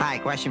Hi,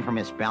 question for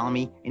Miss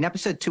Bellamy. In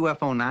episode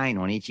 2F09,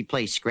 when Ichi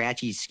plays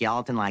Scratchy's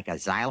skeleton like a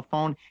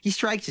xylophone, he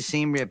strikes the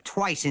same rib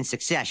twice in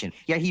succession,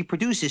 yet he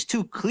produces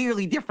two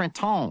clearly different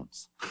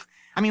tones.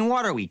 I mean,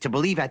 what are we, to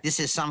believe that this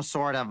is some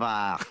sort of,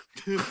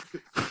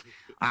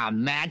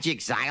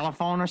 magic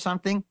xylophone or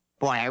something?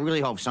 Boy, I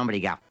really hope somebody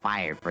got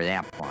fired for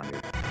that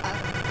blunder.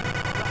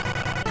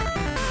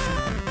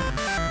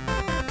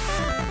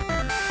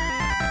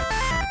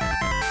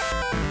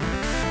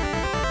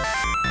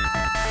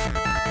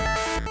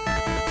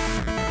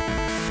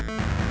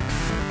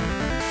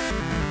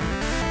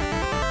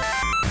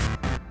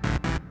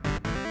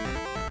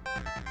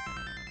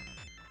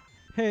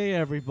 Hey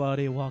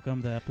everybody,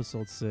 welcome to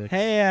episode 6.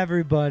 Hey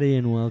everybody,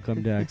 and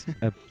welcome to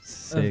episode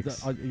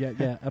 6.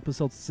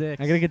 Episode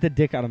 6. I gotta get the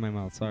dick out of my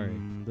mouth. Sorry.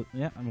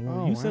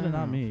 You said it,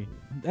 not me.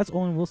 That's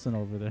Owen Wilson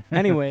over there.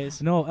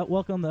 Anyways, no,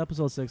 welcome to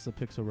episode 6 of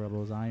Pixel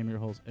Rebels. I am your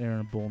host,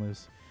 Aaron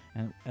Bolness,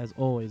 and as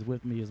always,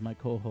 with me is my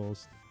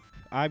co-host,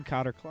 I'm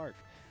Cotter Clark.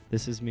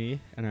 This is me,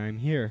 and I'm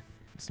here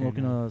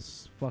smoking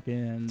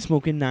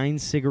smoking 9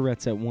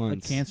 cigarettes at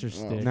once. A cancer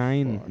stick.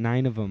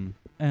 Nine of them.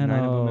 And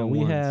 9 of them at we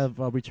once. have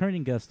a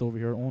returning guest over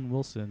here, Owen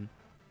Wilson.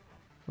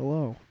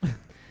 Hello.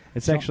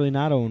 It's actually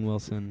not Owen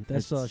Wilson.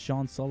 That's It's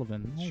Sean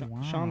Sullivan.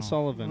 Wow. Sean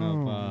Sullivan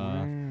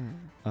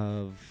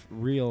of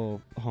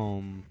Real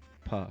Home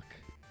Puck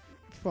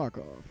Fuck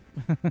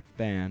off.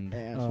 band.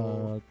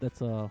 Asshole. That's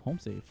Home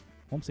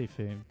Safe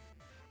fame.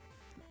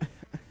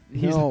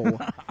 No.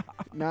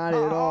 Not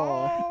at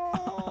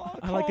all.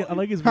 I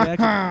like his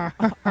reaction.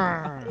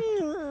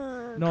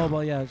 No,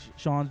 but yeah,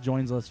 Sean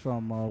joins us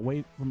from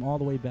all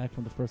the way back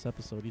from the first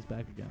episode. He's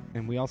back again.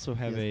 And we also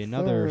have Yes,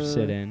 another sir.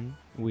 sit-in.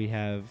 We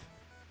have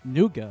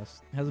New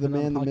guest. Hasn't The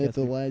been on man, the myth,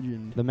 the podcast yet.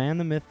 legend. the man,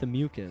 the myth, the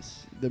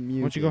mucus. The mucus.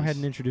 Why don't you go ahead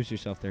and introduce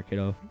yourself there,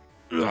 kiddo?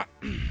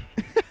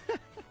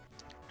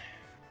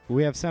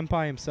 We have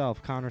Senpai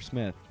himself, Connor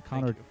Smith.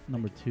 Connor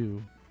number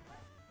 2.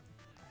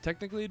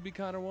 Technically, it'd be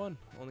Connor 1.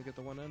 Only get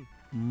the one in.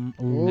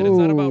 Ooh. And it's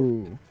not about-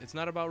 Ooh. It's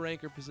not about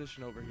rank or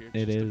position over here.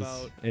 It's It just is.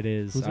 about It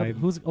is.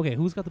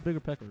 Who's got the bigger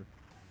pecker?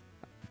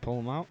 Pull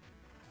him out.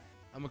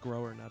 I'm a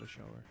grower, not a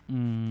shower.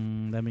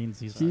 That means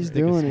he's He's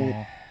big or doing it.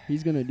 small.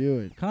 He's gonna do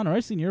it. Connor,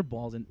 I've seen your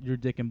balls and your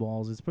dick and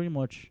balls. It's pretty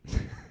much.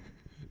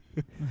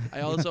 I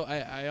also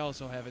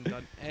haven't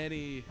done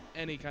any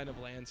kind of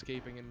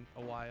landscaping in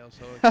a while,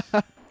 so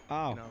it's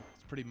Oh,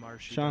 it's pretty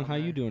marshy. Sean, down how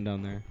you there. doing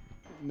down there?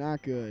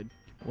 Not good.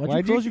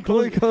 Why'd you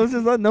close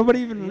his? Nobody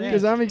even Yeah.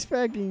 Because I'm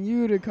expecting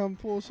you to come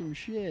pull some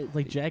shit. It's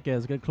like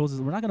jackass. Got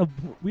closes. We're not gonna.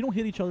 We don't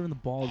hit each other in the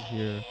balls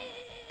here.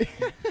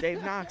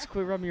 Dave Knox,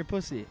 quit rubbing your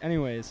pussy.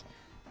 Anyways,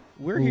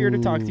 we're here to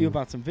talk to you Ooh.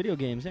 about some video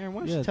games. Aaron,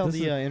 why don't Yeah, you tell this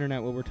the is-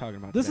 internet what we're talking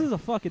about This today? is a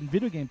fucking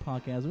video game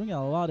podcast. We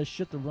got a lot of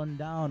shit to run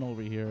down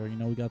over here. You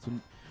know, we got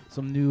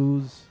some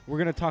news. We're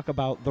going to talk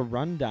about The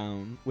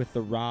Rundown with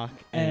The Rock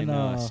and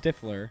And,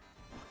 Stifler.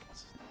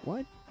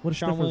 What? What is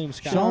Sean different? William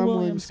Scott. Sean Sean William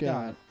William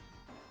Scott.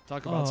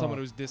 Talk about someone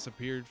Oh. who's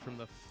disappeared from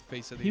the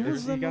face of the He earth.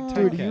 was You in, got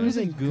Dude, typecast. he was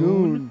in Goon.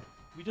 Goon.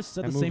 We just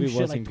said That the same movie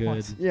shit wasn't like good.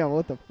 twice. Yeah,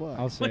 what the fuck?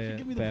 I'll say Give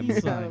it. me the Bad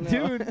peace movie. sign.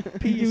 Dude, Give me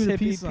peace, the hippie,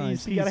 peace sign.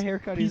 peace. He got a Peace.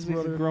 haircut. Peace, He's a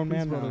brother. grown Peace,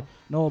 man brother. now.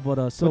 No,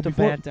 but so Put the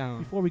before, bat down.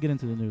 before we get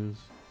into the news,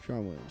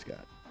 Sean William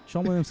Scott.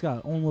 Sean William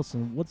Scott, Owen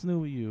Wilson, what's new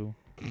with you?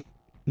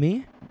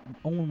 Me?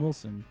 Owen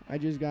Wilson, I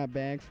just got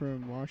back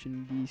from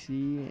Washington, D.C.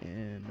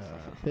 and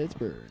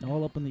Pittsburgh.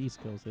 all up on the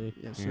East Coast, eh?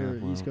 Yes, Yeah, sir.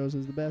 well. East Coast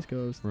is the best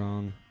coast.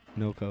 Wrong.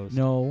 No coast.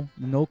 No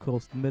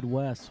coast,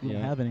 Midwest. We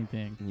don't Yeah. have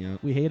anything. Yep.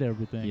 We hate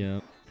everything.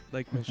 Yep.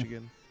 Lake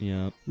Michigan.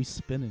 Yep. We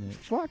spinning it.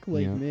 Fuck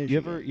Lake Yep.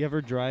 Michigan. You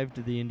ever drive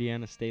to the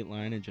Indiana state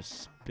line and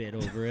just spit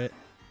over it?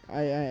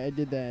 I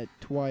did that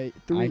twice.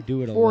 I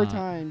do it a 4 lot.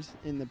 times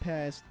in the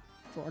past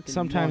fucking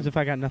Sometimes month. if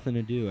I got nothing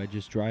to do, I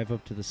just drive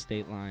up to the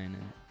state line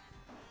and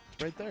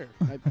It's right there.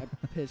 I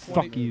pissed Fuck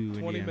on the you,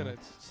 20 Indiana.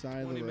 minutes. Side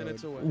of 20 the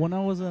minutes road. away. When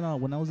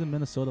I was in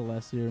Minnesota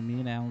last year, me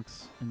and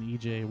Alex and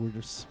EJ were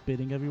just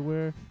spitting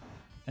everywhere,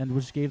 and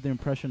we just gave the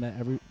impression that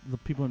the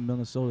people in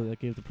Minnesota that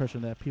gave the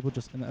impression that people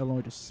just in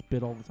Illinois just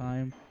spit all the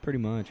time. pretty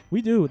much.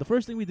 We do. The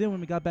first thing we did when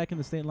we got back in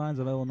the state lines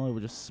of Illinois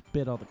was just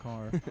spit out the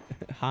car.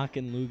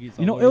 Hawking loogies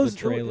You know, all it over was the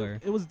trailer.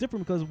 It was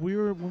different because when we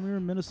were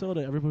in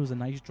Minnesota, everybody was a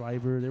nice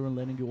driver. They were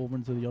letting you over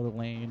into the other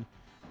lane.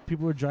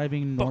 People were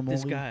driving Fuck normally.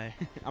 this guy.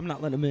 I'm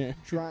not letting him in.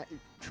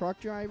 Truck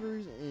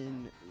drivers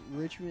in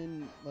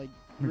Richmond, like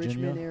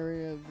Virginia? Richmond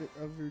area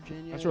of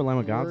Virginia. That's where Lamb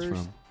of God's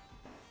worst from.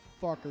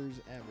 Fuckers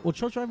ever. Well,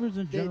 truck drivers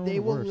in they general they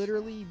are will worse.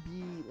 literally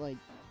be like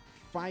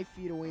 5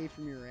 feet away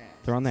from your ass.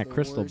 They're on It's that the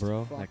crystal, worst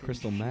bro. That fucking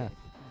crystal shit. meth.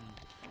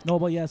 No,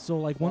 but yeah, so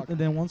like Fuck and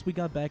then man. once we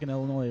got back in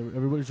Illinois,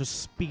 everybody was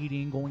just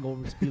speeding, going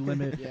over the speed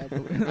limit. Yeah,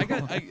 but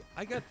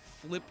I got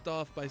flipped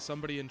off by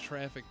somebody in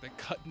traffic that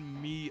cut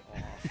me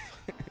off.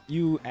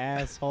 You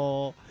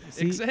asshole.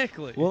 See?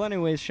 Exactly. Well,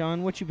 anyways,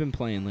 Sean, what you been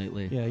playing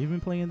lately? Yeah, you've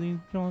been playing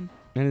anything, Sean?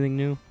 Anything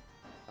new?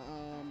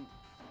 um,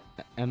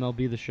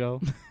 MLB The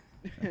Show?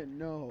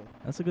 No.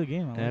 That's a good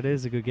game. I That like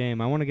is a good game.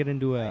 I want to get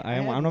into a. I I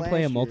had want to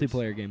play a last year's.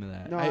 multiplayer game of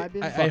that. No, I- I've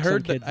been. I Fuck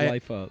heard some that- kid's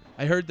life up.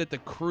 I heard that the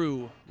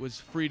Crew was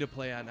free to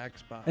play on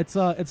Xbox.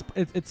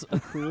 It's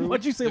Crew?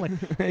 what'd you say like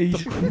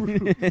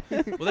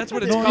Well, that's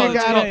what it's You called.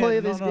 gotta It's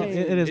play called- this game.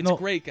 It is It's no,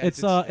 great, guys.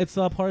 It's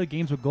part of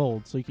Games with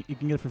Gold, so you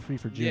can get it for free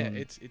for June. Yeah,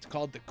 it's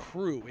called the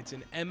Crew. It's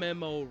an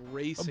MMO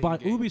racing by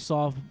game.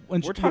 Ubisoft.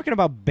 When We're talking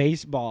about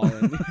baseball.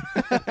 And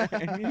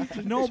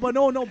no.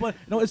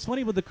 It's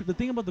funny, but the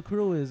thing about the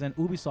Crew is, and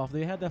Ubisoft,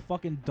 they had that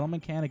fucking dumb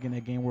mechanic in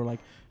that game where like,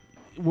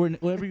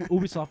 every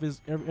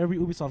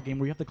Ubisoft game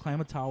where you have to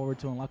climb a tower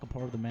to unlock a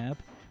part of the map.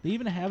 They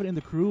even have it in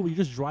the Crew where you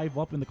just drive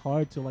up in the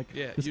car to like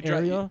this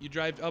area. You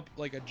drive up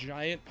like a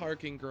giant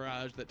parking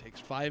garage that takes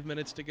 5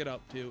 minutes to get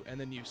up to, and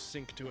then you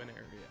sink to an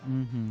area.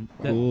 Mm-hmm.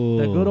 Cool.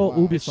 That good old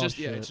Wow. Ubisoft It's just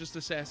shit. it's just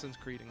Assassin's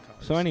Creed in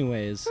cars. so,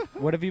 anyways,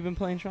 what have you been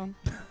playing, Sean?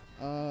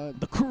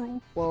 The Crew.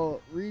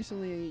 Well,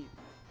 recently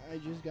I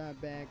just got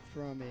back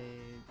from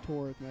a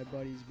tour with my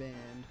buddy's band,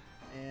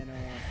 and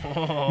You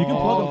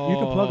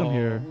can plug them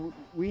here.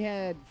 we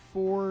had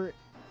 4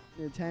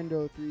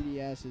 Nintendo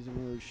 3DSs,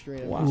 and we were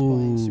straight up Wow. just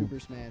playing Ooh. Super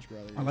Smash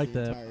Brothers. I like the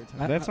that. entire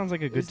time. That sounds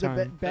like a It good was the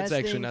time. best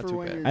actually thing not for too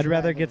when bad. you're I'd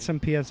rather get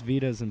traveling. some PS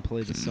Vitas and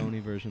play the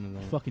Sony version of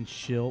that. Fucking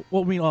chill.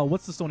 Well, I mean,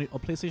 what's the Sony?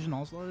 PlayStation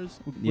All Stars?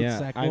 With Yeah,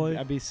 Sackboy?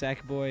 I'd be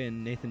Sackboy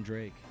and Nathan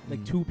Drake. like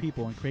Mm. 2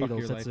 people and Fuck your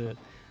Kratos. That's life it. up.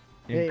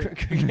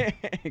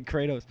 And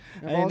Kratos.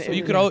 I've And also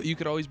You been-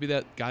 could always be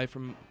that guy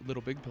from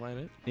Little Big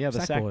Planet. Yeah, the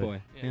Sackboy.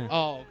 Sackboy. Yeah.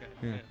 Oh, okay.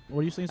 Yeah. Yeah.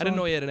 What are you saying? I didn't know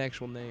Solon? he had an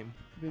actual name.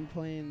 been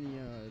playing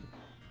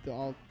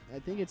I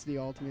think it's the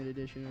Ultimate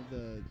Edition of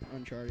the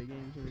Uncharted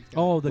games. What it's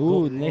Oh, got. the Ooh,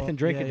 gold, Nathan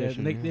Drake yeah,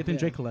 edition, yeah. Nathan Yeah.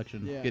 Drake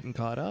collection. Yeah. Getting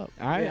caught up.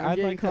 Yeah, I'm I'd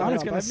getting like. caught I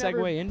was up. gonna I've never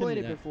segue into played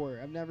it that. before.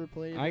 I've never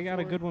played it I got a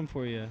before. good one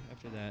for you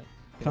after that.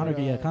 Connor,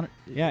 But, yeah, Connor.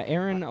 Yeah,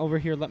 Aaron over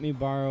here let me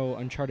borrow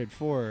Uncharted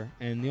 4,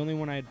 and the only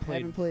one I had I played.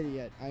 haven't played it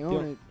yet. I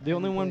own it. The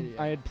only haven't one played it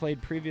I yet. had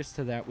played previous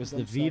to that was the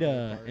Don't suck at Vita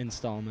that part.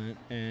 installment,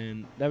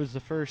 and that was the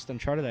first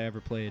Uncharted I ever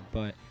played.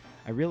 But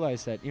I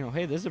realized that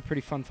hey, this is a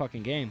pretty fun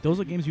fucking game. Those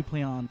are games you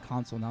play on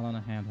console, not on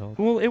a handheld.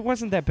 Well, it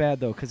wasn't that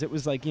bad though, because it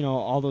was like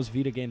all those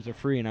Vita games are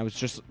free, and I was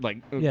just like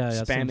Yeah,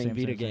 spamming same,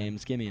 Vita same.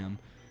 games. Give me them.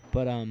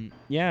 But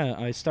yeah,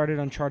 I started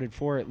Uncharted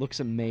 4. It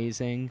looks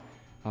amazing.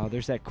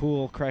 There's that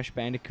cool Crash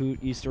Bandicoot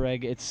Easter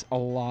egg. It's a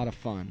lot of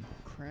fun.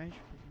 Crash.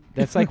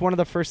 That's like one of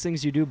the first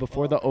things you do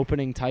before the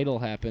opening title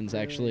happens.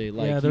 Really? Actually, Yeah,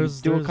 like you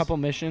there's- do a there's- couple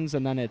missions,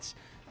 and then it's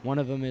one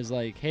of them is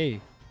like,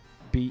 hey,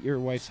 beat your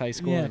wife's high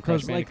score Yeah, in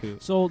Crash because like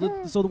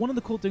Bandicoot. one of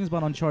the cool things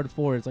about Uncharted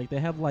 4 is like they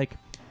have like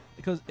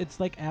because it's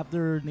like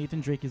after Nathan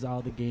Drake is out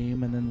of the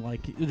game and then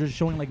like they're just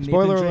showing like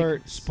Spoiler Nathan Drake.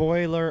 alert!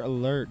 Spoiler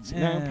alert! No,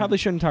 Yeah. probably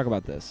shouldn't talk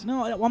about this.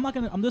 No, I'm not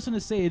gonna. I'm just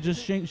gonna say it's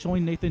just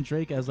showing Nathan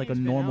Drake as like a Game's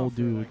been normal out for,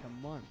 dude. like,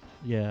 a month.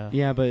 Yeah.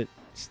 Yeah, but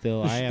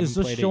still, It's- I it's haven't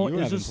just played it. showing- You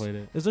it's haven't just- played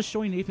it. It's just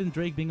showing Nathan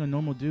Drake being a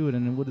normal dude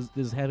and what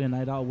is having a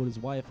night out with his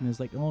wife and it's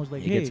like it's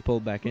like He hey, gets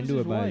pulled back who's into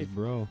his it by his wife?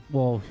 bro.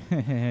 well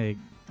hey,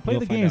 play You'll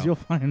the find games out. you'll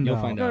find You'll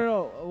out. find No, out.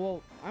 no.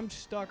 Well, I'm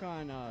stuck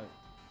on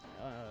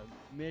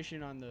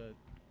mission on the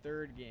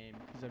 3rd game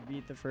because I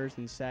beat the 1st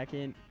and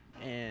 2nd,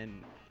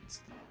 and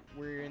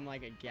we're in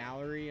like a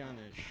gallery on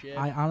a ship.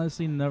 I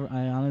honestly never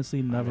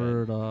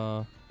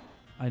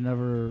I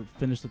never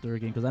finished the 3rd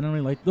game because I didn't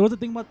really like. There was a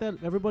thing about that.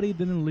 Everybody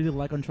didn't really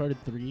like Uncharted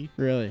 3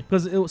 really.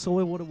 because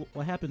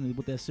what happened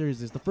with that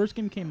series is the first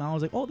game came out. I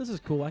was like, oh, this is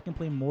cool. I can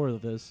play more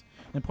of this.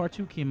 And part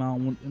 2 came out,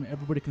 and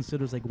everybody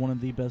considers like one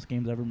of the best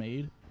games ever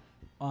made.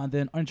 And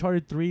then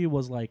Uncharted 3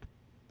 was like,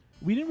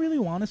 we didn't really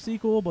want a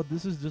sequel, but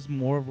this is just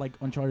more of like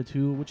Uncharted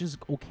 2, which is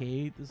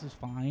okay. This is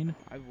fine.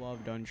 I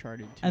loved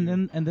Uncharted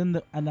 2.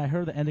 And I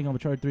heard the ending of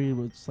Uncharted 3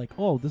 was like,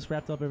 oh, this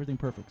wrapped up everything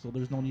perfect, so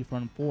there's no need for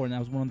Uncharted 4. And that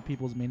was one of the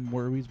people's main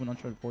worries when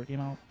Uncharted 4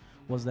 came out,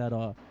 was that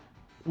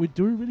we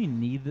really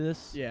need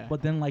this? Yeah.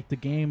 But then like the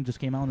game just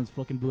came out and it's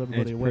fucking blew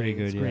everybody It's away. pretty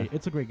good, It's yeah. great.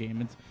 It's a great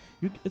game.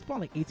 It's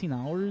about like 18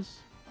 hours.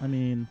 I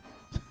mean,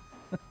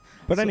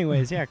 But So-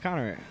 anyways, yeah,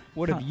 Connor,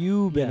 what have Con-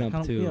 you been yeah, up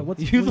Con- to? yeah,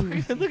 what's- you what-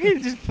 look at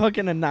him just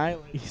fucking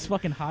annihilated. he's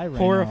fucking high right now.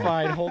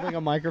 Horrified, holding a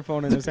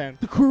microphone in his hand.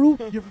 The Crew?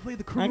 You ever played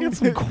The Crew? I got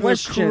some The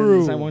questions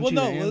I Crew. want Well, you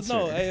no, to answer.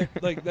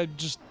 no. I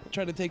just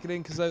try to take it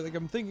in because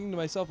I'm thinking to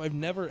myself, I've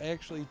never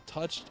actually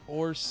touched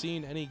or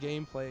seen any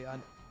gameplay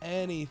on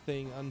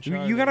anything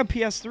Uncharted. You got a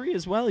PS3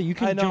 as well. You I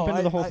can know, jump into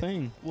I- the whole I-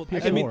 thing. Well,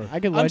 PS4. I mean, I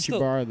could I'm let still-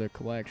 you borrow the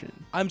collection.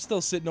 I'm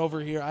still sitting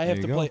over here. I There have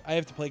you to go. play. I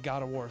have to play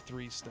God of War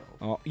 3 still.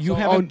 Oh, you So-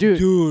 haven't,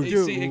 dude,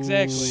 You see,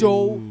 exactly.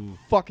 So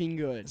fucking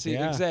good. See,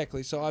 Yeah.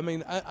 exactly. So I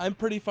mean, I'm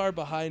pretty far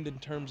behind in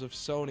terms of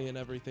Sony and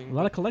everything. A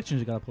lot of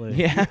collections you gotta play.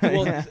 Yeah.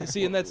 well, yeah.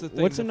 see, and that's the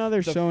thing. What's the-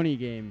 another the- Sony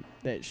game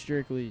that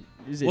strictly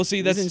is it? Well,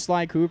 see, that's- isn't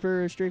Sly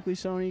Cooper a strictly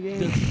Sony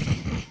game?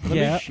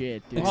 Yeah.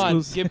 Shit, dude. Hold on,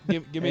 Exclusive. give me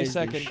a That is the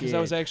second because I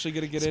was shit. actually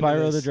gonna get into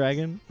Spyro this. the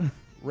Dragon.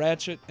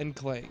 Ratchet and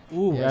Clank.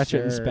 Ooh, Yes,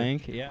 Ratchet and sir.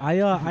 Spank. Yeah. I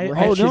Oh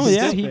Ratchet no, and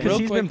yeah, Spank. because Real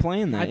he's quick, been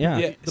playing that. I-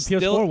 Yeah. The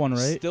PS4 one,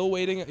 right? Still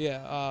waiting.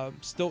 Yeah.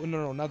 Still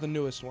no, not the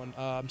newest one.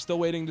 I'm still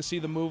waiting to see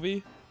the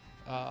movie.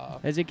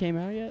 Has it came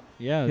out yet?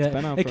 Yeah, it's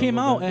been out. It for a came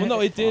little out. bit. well, no,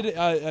 it did.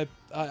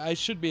 I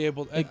should be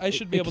able. I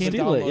should be able to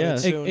steal it, download yeah. it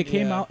soon. It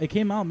came yeah. out. It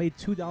came out, made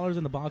 $2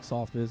 in the box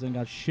office, and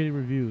got shitty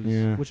reviews,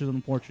 Yeah. which is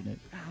unfortunate.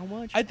 How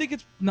much? I think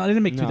it's No, it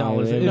didn't make No, $2.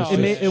 it It, was it,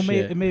 made, just it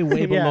made shit. it made way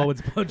Yeah. below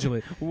its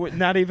budget.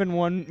 Not even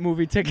one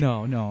movie ticket.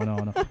 No.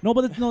 No,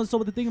 but no. So,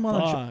 but the thing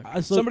about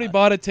Fuck. somebody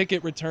bought a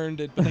ticket,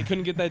 returned it, but they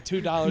couldn't get that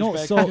 $2 No,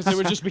 back so- because they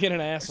were just being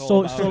an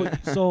asshole.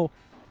 So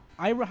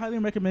I highly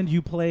recommend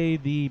you play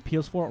the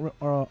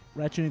PS4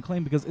 Ratchet and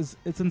Clank because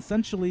it's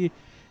essentially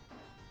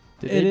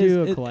Did it they is-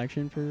 do a it-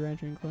 collection for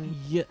Ratchet and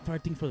Clank? I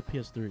think for the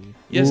PS3.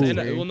 Yes, Ooh. and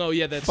well, no,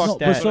 yeah, that's Fuck no, that.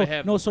 but that's so, what I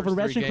have. no, the so for first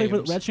Ratchet three and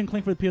Clank games. Ratchet and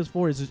Clank for the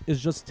PS4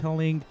 is just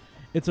telling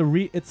it's a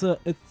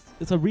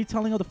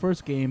retelling of the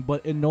first game,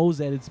 but it knows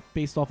that it's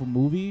based off a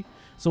movie.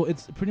 So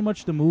it's pretty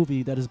much the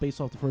movie that is based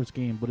off the first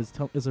game, but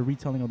it's a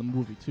retelling of the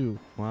movie too.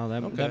 Wow,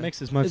 Okay. that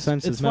makes as much It's-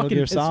 sense it's as Metal fucking-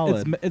 Gear it's-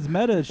 Solid. It's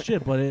meta as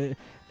shit, but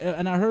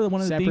and I heard one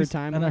of the Separate things,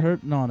 and I timeline?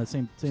 heard no, the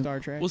same. Star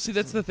Trek. Well, see,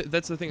 that's the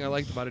thing I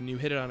liked about it, and you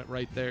hit it on it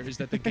right there. Is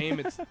that the game?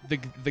 It's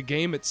the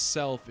game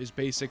itself is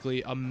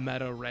basically a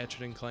meta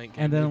Ratchet and Clank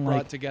game. And then, they brought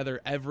like-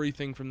 together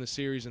everything from the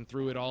series and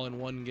threw it all in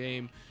one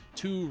game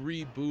to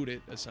reboot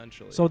it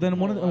essentially. So then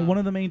one Oh,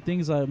 of the main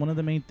things that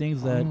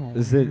Oh.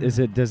 Does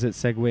it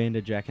segue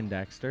into Jack and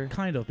Dexter?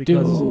 kind of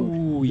because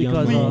Ooh,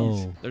 because,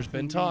 yummo. there's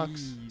been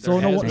talks. So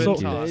There no, has so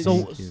been talks. so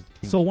Thank you.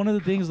 so one of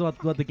the things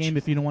about the game,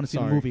 if you don't want to see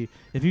the Sorry. movie,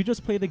 if you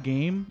just play the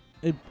game,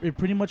 it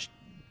pretty much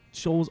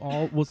shows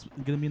all what's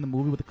gonna be in the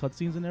movie with the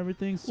cutscenes and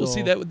everything. So Well,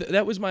 see,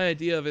 that was my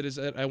idea of it. Is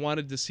that I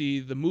wanted to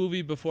see the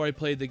movie before I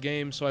played the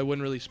game, so I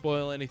wouldn't really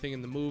spoil anything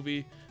in the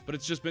movie. But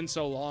it's just been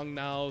so long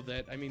now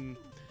that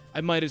I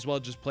might as well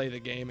just play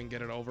the game and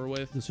get it over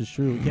with. this is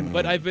true.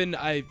 But I've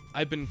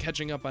been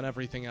catching up on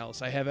everything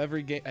else. I have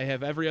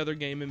every other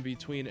game in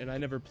between, and I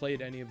never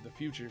played any of the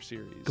future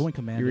series. Going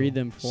commando. You read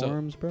them So-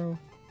 forums, bro?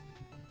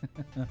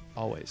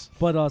 Always.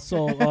 But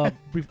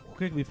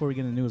quickly before we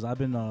get into news,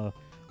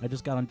 I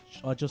just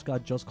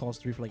got Just Cause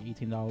 3 for like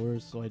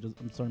 $18, so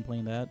I'm starting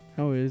playing that.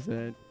 How is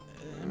that?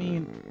 I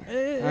mean, I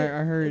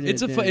heard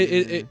It's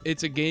it.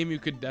 it's a game you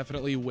could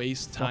definitely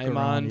waste Fuck time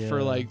around, on for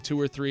yeah. like 2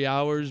 or 3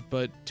 hours,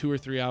 but 2 or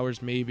 3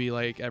 hours maybe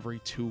like every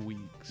 2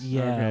 weeks.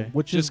 yeah, Okay.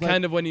 which Just is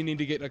kind of when you need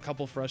to get a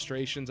couple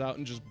frustrations out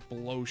and just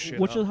blow shit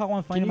which up. is how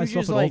I'm Can finding you myself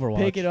just with like Overwatch.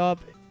 pick it up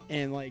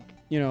and like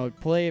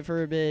play it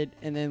for a bit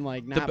and then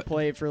like not be-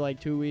 play it for like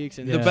 2 weeks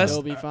and The then best-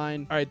 still be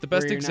fine? All right, the where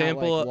best you're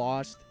example not, like,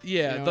 lost. yeah,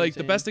 you know what like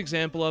I'm the best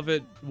example of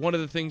it, one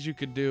of the things you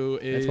could do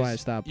is That's why I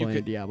stopped you playing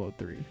could- Diablo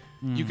 3.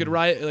 You could Mm.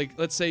 ride, like,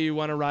 let's say you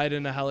want to ride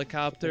in a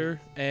helicopter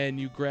and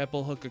you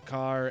grapple hook a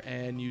car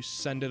and you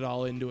send it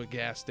all into a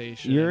gas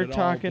station. You're and it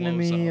all talking to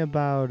blows me up.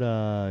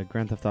 about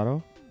Grand Theft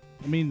Auto?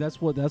 I mean, that's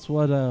what.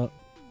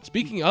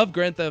 Speaking of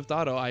Grand Theft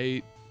Auto,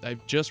 I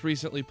just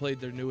recently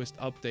played their newest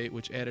update,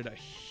 which added a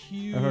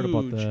huge, heard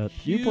about that.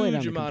 You huge played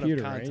on the amount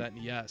computer, of right? content.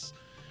 Yes,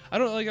 I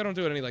don't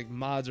do any like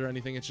mods or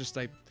anything. It's just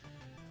like,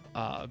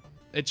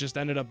 it just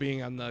ended up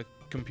being on the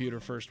computer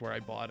first where I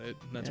bought it.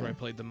 And that's where I Yeah.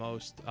 played the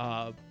most.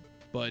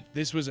 But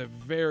this was a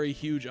very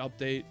huge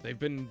update. They've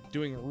been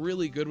doing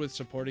really good with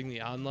supporting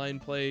the online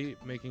play,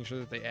 making sure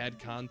that they add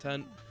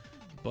content.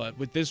 But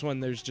with this one,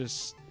 there's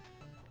just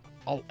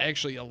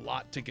actually a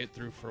lot to get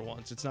through for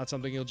once. It's not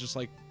something you'll just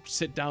like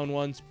sit down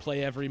once,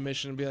 play every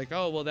mission, and be like,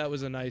 oh, well, that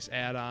was a nice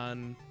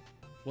add-on.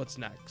 What's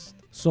next?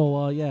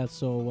 So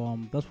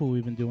that's what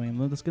we've been doing.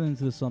 Let's get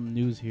into some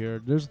news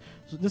here. This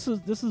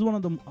is one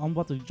of the I'm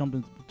about to jump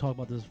and talk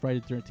about this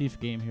Friday the 13th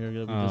game here.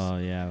 that we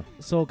just- yeah.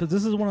 So, because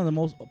this is one of the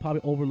most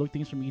probably overlooked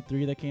things from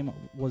E3 that came out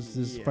was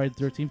this Yeah. Friday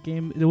the 13th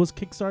game. It was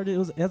Kickstarted.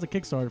 It has a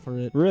Kickstarter for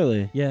it.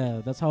 Really?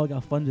 Yeah, that's how it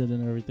got funded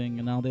and everything.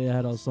 And now they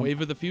had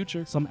Wave of the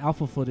future. some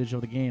alpha footage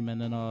of the game,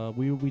 and then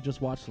we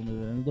just watched some of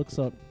it, and it looks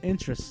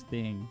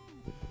interesting.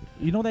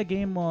 You know that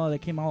game that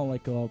came out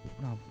like The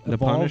Evolve?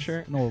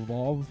 Punisher? No,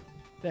 Evolve.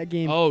 That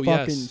game Oh,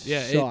 fucking yes. Yeah,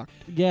 it- sucked.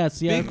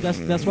 Yes, yeah, Big-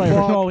 that's what I heard.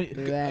 Fuck No,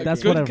 that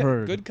that's game. what I've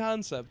heard. Good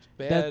concept.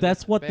 Bad,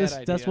 that's what bad this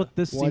idea.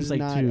 seems Was like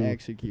not too.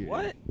 executed.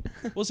 What?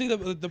 Well, see,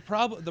 the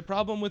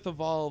problem with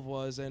Evolve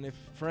was, and if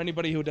for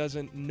anybody who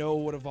doesn't know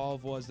what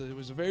Evolve was, that it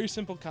was a very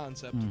simple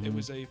concept. It Mhm.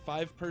 was a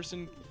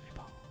 5-person.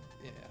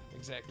 Yeah,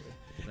 exactly.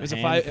 It was The a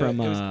hand 5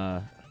 from it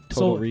was,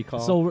 Total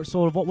Recall.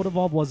 So what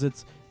Evolve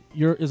was?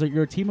 You're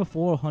a team of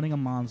 4 hunting a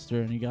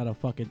monster, and you gotta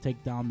fucking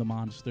take down the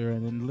monster.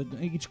 And then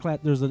each player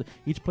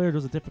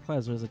does a different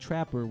class. There's a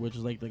trapper, which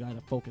is like the guy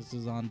that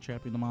focuses on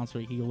trapping the monster,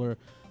 a healer,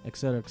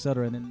 etc.,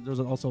 etc. And then there's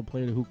also a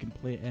player who can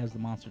play as the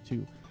monster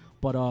too.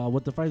 But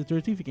what the Friday the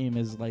 13th game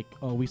is like,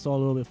 we saw a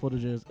little bit of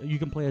footage. You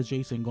can play as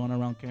Jason going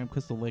around Camp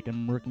Crystal Lake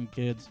and murking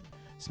kids,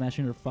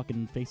 smashing their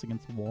fucking face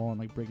against the wall and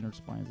like breaking their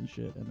spines and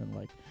shit. And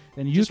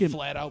then you just can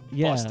flat out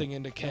yeah. busting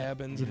into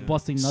cabins, Just and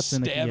busting nuts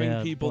in the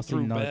stabbing people busting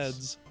through nuts.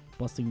 beds.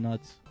 busting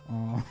nuts.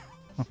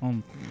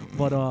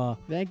 But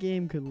That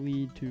game could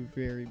lead to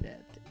very bad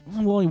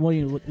things. well,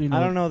 you know, I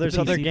don't know. There's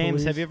the other PC games.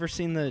 police- Have you ever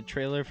seen the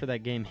trailer for that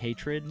game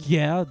Hatred?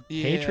 Yeah,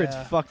 Hatred's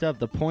Yeah. fucked up.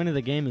 The point of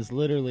the game is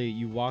literally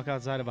you walk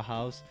outside of a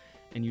house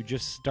and you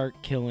just start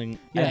killing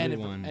Yeah.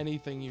 everyone.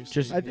 Anything you see.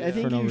 Just- I Yeah.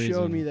 think For no you showed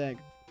reason. me that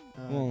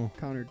Well.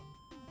 Connor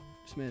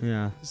Smith.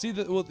 Yeah. See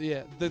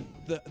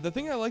the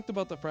thing I liked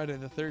about the Friday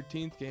the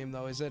 13th game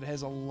though is that it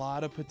has a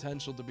lot of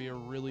potential to be a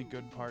really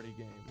good party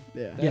game.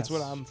 Yeah. That's Yes.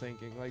 what I'm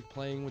thinking. Like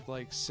playing with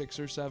like 6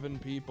 or 7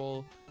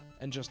 people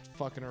and just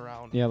fucking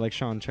around. Yeah, like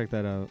Sean, check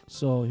that out.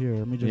 So here,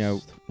 let me just. Yeah,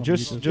 I'll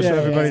just read so this. Yeah,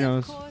 everybody yeah.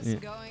 knows. Of course, Yeah.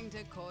 going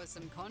to cause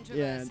some Yeah.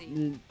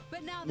 controversy.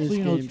 But now This that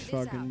you know, game's it is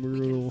fucking out,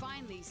 brutal. We can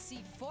finally see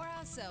for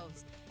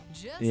ourselves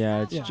just Yeah,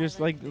 how it's Yeah. just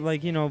violent this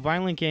like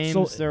violent games.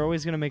 So- they're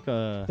always gonna make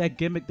a. That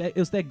gimmick.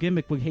 It's that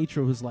gimmick with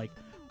Hatred who's like,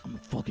 I'm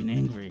fucking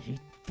angry. I hate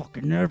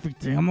fucking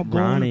everything. I'm a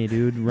Ronnie,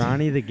 dude.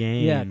 Ronnie the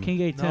game. Yeah, King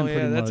A10 No, pretty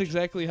yeah, that's much.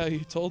 exactly how you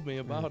told me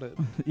about it.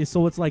 Yeah,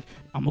 so it's like,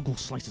 I'm gonna go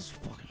slice this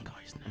fucking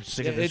guy's I'm neck.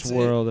 sick Yeah, of this it's-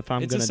 world. If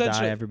I'm it's gonna die,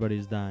 essentially-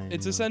 everybody's dying.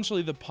 It's you know?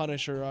 essentially the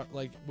Punisher,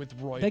 like with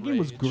Roy. That game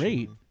was Rage.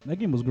 great. That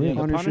game was Yeah, great. the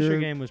Punisher- Punisher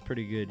game was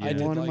pretty good. I Yeah.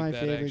 did One of like my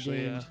that, favorite actually,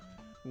 games.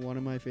 One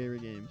of my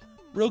favorite games.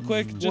 Real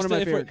quick, Mm. just One of my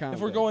if, we're, favorite if comic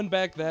we're books. going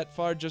back that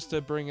far, just to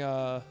bring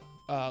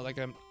like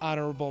an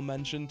honorable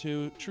mention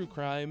to True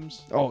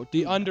Crimes. Oh,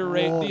 The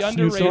underrated, Oh, the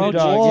Snoop underrated.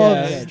 Dogg, Love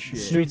yeah. that shit.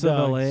 Streets of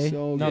Dogg. LA.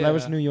 So No, good. that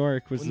was Yeah. New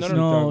York. Was the No, Snoop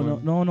No, Dogg no,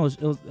 one. no, no.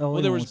 It was LA.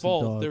 Well, there was one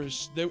Snoop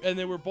both. Dogg. And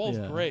they were both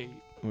Yeah. great.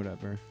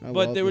 Whatever. I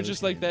But love they were those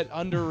just like games. that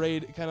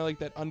underrated, kind of like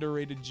that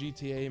underrated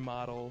GTA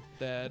model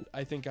that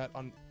I think got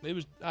on. It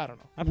was, I don't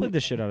know. I played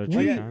the shit out of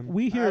We True Crime.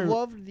 we I hear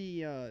loved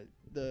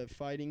the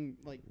fighting,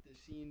 like the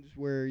scenes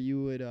where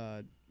you would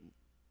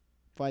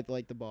fight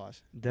like the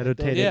boss.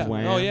 Dedicated Yeah.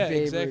 Wham. Oh yeah,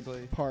 Favorite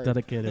exactly. Part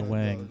Dedicated of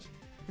Wang. those.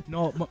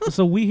 no.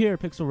 So we here at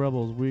Pixel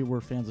Rebels, we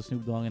were fans of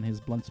Snoop Dogg and his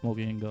blunt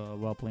smoking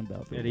while playing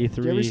Battlefield. At E3.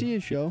 Did you ever see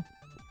his show?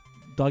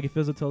 Doggy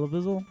Fizzle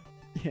Televizzle.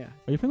 Yeah.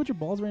 Are you playing with your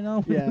balls right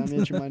now? Yeah, I'm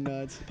itching my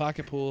nuts.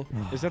 Pocket pool.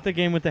 Is that the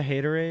game with the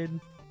Haterade?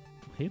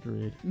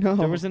 Haterade. No.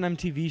 There was an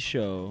MTV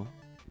show.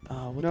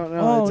 no,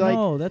 Oh it's like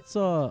no, that's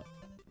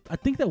I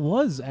think that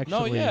was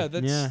actually. No, yeah,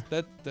 that's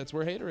Yeah. that's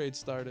where Haterade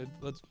started.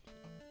 Let's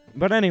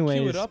But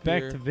anyways, up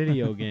back here. to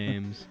video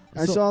games.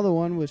 I So- saw the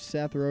one with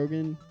Seth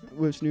Rogen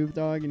with Snoop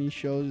Dogg, and he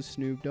shows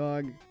Snoop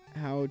Dogg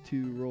how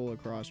to roll a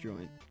cross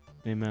joint.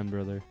 Amen,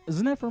 brother.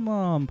 Isn't that from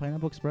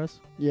Pineapple Express?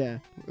 Yeah.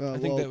 I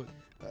think well,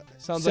 that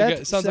sounds Seth- like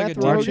a Seth Disney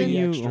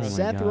Rogen- extra. Oh my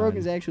Seth God.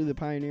 Rogen's actually the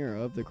pioneer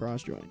of the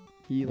cross joint.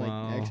 He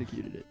Wow.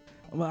 executed it.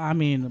 Well, I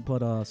mean,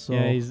 but so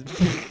Yeah, he's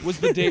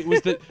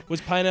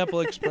was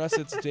Pineapple Express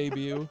its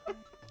debut?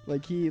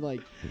 Like he got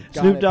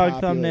Snoop it Dogg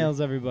popular.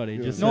 thumbnails, everybody.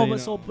 Yeah. Just no, so but you know.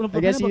 so but I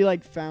guess he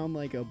Pineapple- found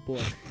like a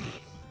book.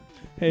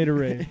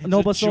 Haterade. no,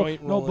 It's a but so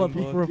joint no, but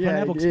rolling for book.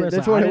 Pineapple yeah, Express,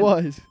 that's like, what I it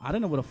didn't- was. I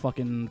didn't know what a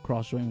fucking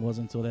cross joint was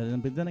until that.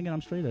 But then again,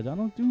 I'm straight edge. I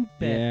don't do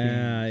bad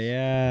Yeah, things.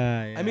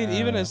 yeah. I mean,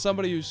 even yeah. as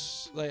somebody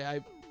who's like I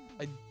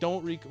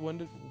don't when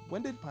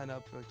did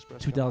Pineapple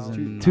Express come out?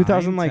 2000.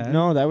 2000, like 10?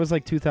 no, that was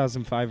like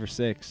 2005 or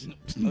 6.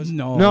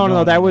 No,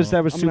 No, that was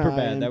I'm super gonna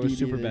bad. That was IMDb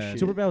super this bad. shit.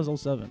 Super bad was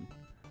 07.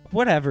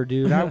 Whatever,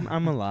 dude.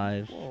 I'm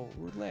alive. Whoa,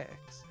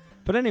 relax.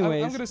 But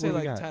anyways, I'm gonna say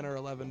what we like got? 10 or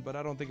 11, but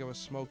I don't think I was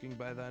smoking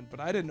by then. But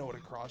I didn't know what a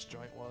cross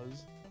joint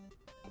was.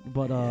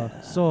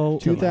 But so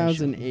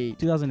 2008.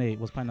 2008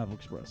 was Pineapple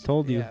Express.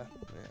 Told you. Yeah.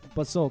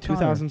 But so Connor,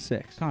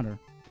 2006. Connor,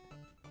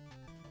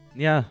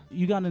 Yeah.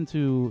 you got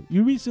into.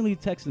 You recently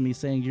texted me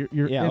saying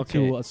you're Yeah, into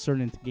okay. a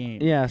certain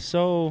game. Yeah,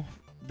 so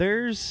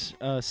there's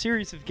a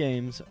series of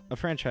games, a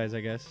franchise,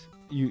 I guess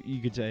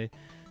you could say,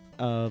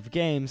 of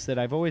games that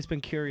I've always been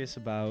curious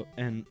about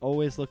and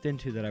always looked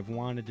into that I've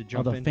wanted to Oh,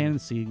 jump the into.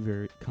 fantasy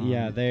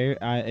Yeah,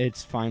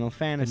 it's Final It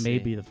Fantasy. may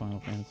be the Final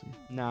Fantasy.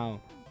 Now,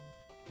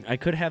 I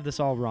could have this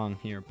all wrong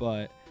here,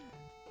 but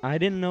I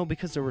didn't know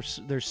because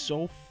there's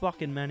so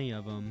fucking many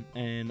of them,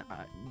 and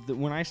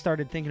when I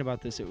started thinking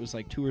about this, it was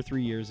like 2 or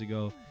 3 years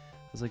ago.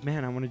 I was like,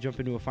 man, I want to jump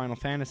into a Final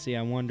Fantasy.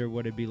 I wonder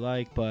what it'd be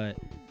like, but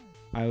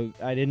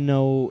I didn't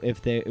know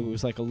if it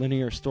was like a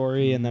linear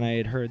story, and then I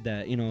had heard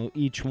that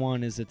each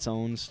one is its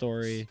own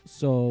story.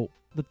 So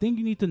the thing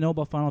you need to know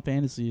about Final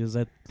Fantasy is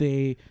that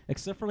they,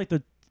 except for like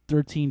the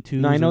 13-2s.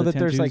 Now I know or the that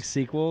there's 10-2s, like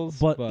sequels,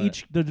 but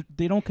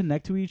they don't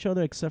connect to each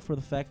other except for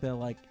the fact that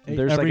like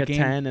there's every like a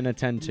game, 10 and a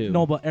 10-2.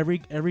 No, but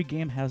every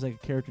game has like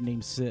a character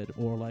named Sid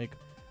or like.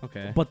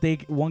 Okay. But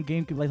one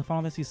game could, like the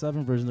Final Fantasy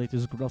 7 version, like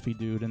this Gruffy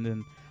dude, and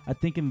then I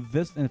think in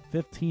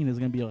 15 is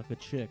gonna be like a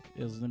chick.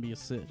 Is gonna be a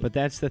Sid. But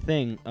that's the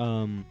thing.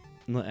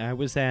 I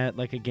was at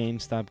like a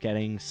GameStop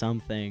getting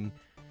something,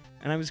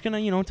 and I was gonna,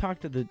 talk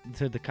to the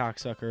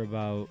cocksucker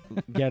about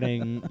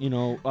getting,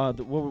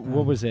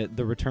 what was it?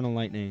 The Return of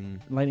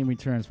Lightning. Lightning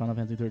Returns, Final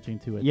Fantasy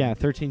 13-2. Yeah,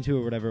 13-2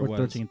 or whatever it or was.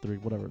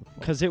 13-3, whatever.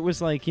 Because it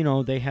was like,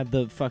 they had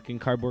the fucking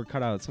cardboard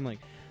cutouts. I'm like,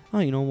 oh,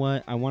 you know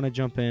what? I want to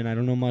jump in. I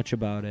don't know much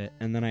about it.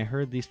 And then I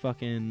heard these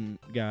fucking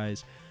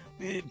guys,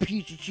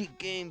 piece of shit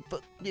game,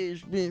 fuck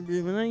this. And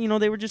then,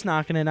 they were just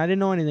knocking it. I didn't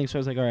know anything, so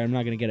I was like, all right, I'm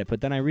not going to get it. But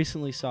then I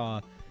recently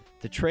saw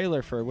the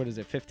trailer for,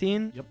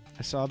 15? Yep.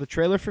 I saw the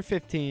trailer for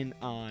 15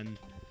 on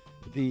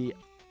the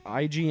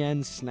IGN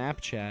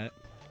Snapchat.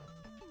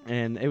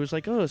 And it was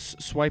like, oh,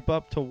 swipe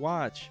up to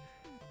watch.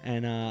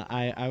 And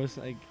I was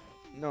like,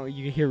 no,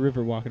 you can hear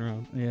River walking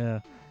around. Yeah.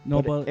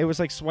 No, but it was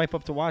like swipe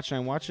up to watch, and I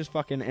watched this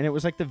fucking, and it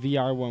was like the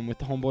VR one with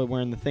the homeboy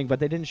wearing the thing, but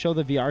they didn't show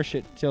the VR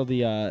shit till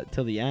the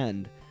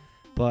end.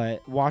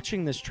 But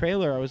watching this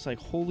trailer, I was like,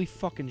 holy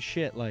fucking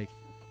shit! Like,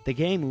 the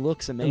game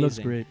looks It amazing. looks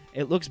great.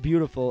 It looks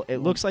beautiful. It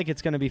looks like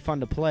it's gonna be fun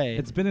to play.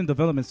 It's been in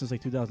development since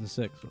like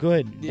 2006.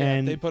 good. Yeah,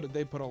 and they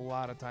put a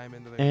lot of time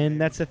into it.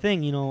 and that's the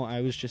thing, you know. I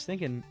was just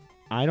thinking,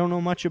 I don't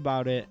know much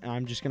about it.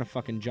 I'm just gonna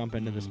fucking jump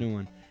into this new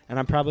one, and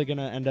I'm probably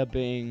gonna end up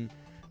being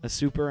a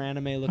super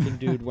anime-looking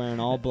dude wearing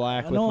all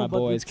black with No, my but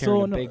boys so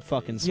carrying a no- big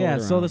fucking sword Yeah,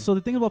 so around.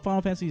 the thing about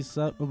Final Fantasy,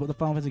 the Final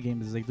Fantasy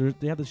games is like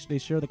they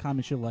share the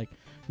common shit. Like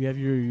you have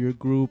your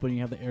group and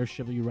you have the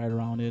airship that you ride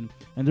around in,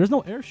 and there's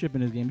no airship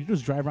in this game. You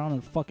just drive around in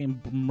a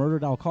fucking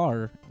murdered out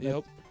car.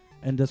 Yep.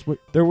 And that's what.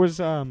 There was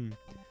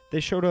they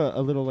showed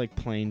a little like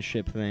plane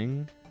ship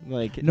thing,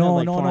 like No,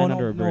 like no, flying no,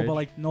 under a no, bridge. but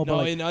like no, but No,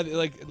 like in other,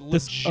 like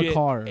this- a legit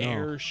car, no.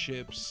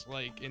 airships,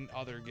 like in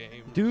other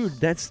games. Dude,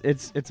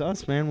 it's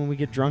us, man. When we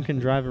get drunk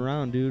and drive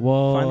around, dude.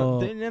 Whoa.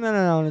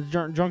 No.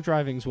 Drunk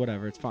driving's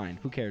whatever. It's fine.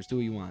 Who cares? Do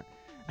what you want.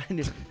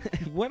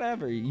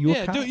 Whatever. You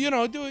yeah,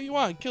 do what you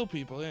want, kill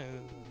people. Yeah.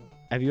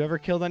 have you ever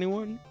killed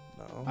anyone?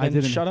 No. I Then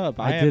didn't. shut up.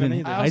 I I haven't didn't.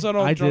 either. I also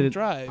don't drunk did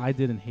drive. I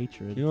did in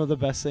hatred. You know the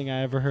best thing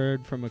I ever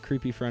heard from a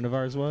creepy friend of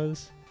ours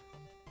was?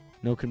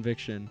 No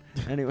conviction.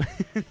 Anyway.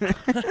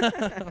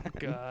 Oh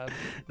God.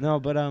 No,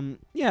 but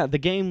yeah, the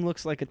game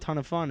looks like a ton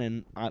of fun,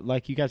 and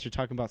like you guys are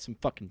talking about some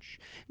fucking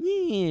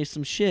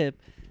some ship,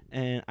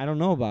 and I don't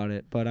know about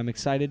it, but I'm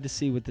excited to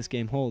see what this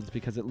game holds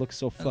because it looks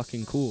so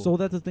fucking cool. So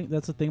that's the thing.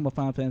 That's the thing about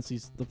Final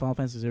Fantasy's the Final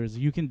Fantasy series.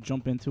 You can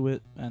jump into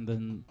it, and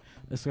then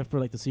except for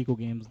like the sequel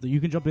games, you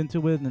can jump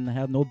into it and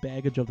have no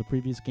baggage of the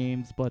previous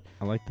games. But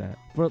I like that.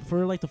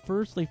 for like the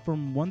first like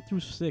from 1 through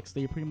 6,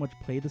 they pretty much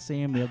play the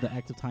same. They have the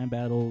active time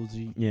battles,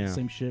 Yeah.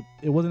 same shit.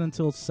 It wasn't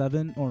until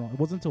 7 or no, it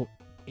wasn't until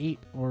 8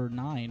 or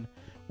 9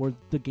 where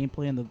the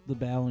gameplay and the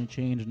battling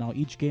changed. Now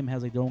each game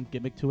has like their own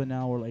gimmick to it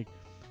now. Or like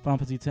Final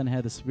Fantasy X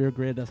had the sphere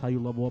grid. That's how you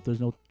level up.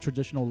 There's no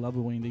traditional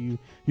leveling. That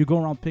you go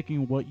around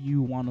picking what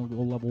you want to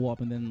go level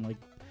up, and then like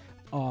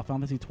Final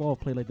Fantasy 12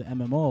 played like the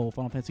MMO.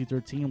 Final Fantasy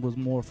 13 was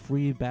more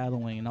free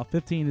battling. Now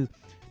 15 is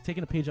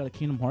taking a page out of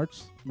Kingdom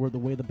Hearts, where the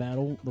way the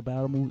battle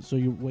moves, so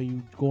where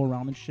you go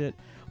around and shit.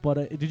 But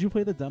did you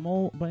play the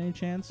demo by any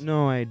chance?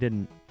 No, I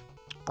didn't.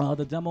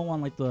 The demo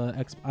on like the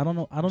I don't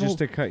know. Just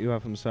to cut you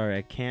off, I'm sorry.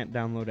 I can't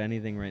download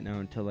anything right now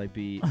until I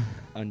beat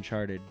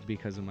Uncharted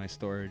because of my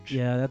storage.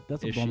 Yeah,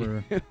 that's a issue.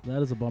 bummer.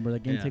 That is a bummer.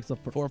 That game Yeah. takes up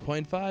for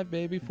 4.5,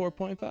 baby.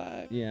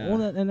 4.5. Yeah.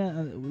 Well,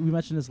 we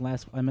mentioned this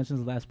last. I mentioned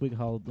this last week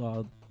how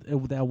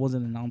that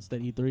wasn't announced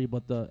at E3,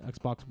 but the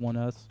Xbox One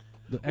S,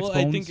 the Well,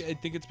 Xbones, I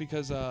think it's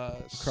because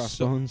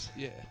Crossbones.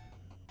 yeah.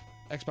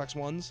 Xbox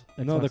Ones.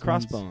 No, the Xbox Ones.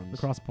 Crossbones. The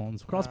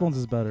Crossbones. Crossbones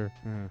is better.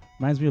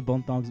 Reminds me of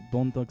Bone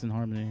Thugs and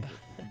Harmony.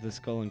 The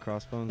skull and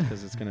crossbones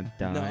because it's gonna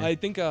die. No, I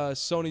think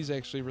Sony's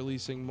actually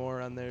releasing more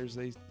on theirs.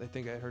 I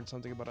think I heard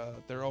something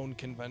about their own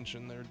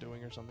convention they're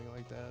doing or something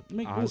like that.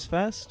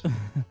 Ozfest?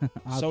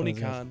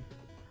 SonyCon.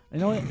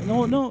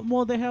 No.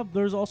 Well, they have.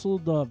 There's also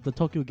the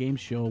Tokyo Game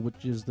Show,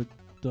 which is the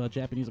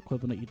Japanese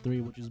equivalent of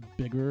E3, which is a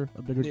bigger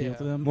deal Yeah.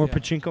 to them. More Yeah.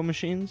 pachinko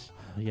machines?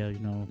 Yeah, you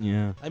know.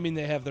 Yeah. I mean,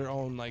 they have their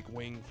own like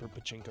wing for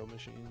pachinko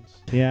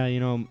machines. Yeah, you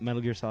know,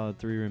 Metal Gear Solid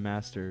 3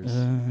 remasters.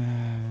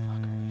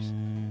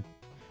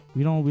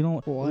 We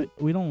don't. What?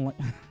 We don't like.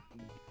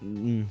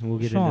 We'll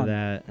get Sean, into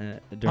that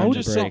How during would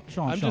the you break.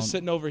 Sean, I'm Sean, just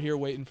sitting over here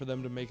waiting for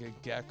them to make a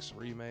Gex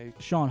remake.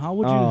 Sean, how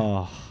would you?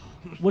 Oh,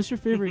 What's your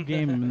favorite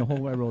game in the whole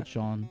wide world,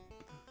 Sean?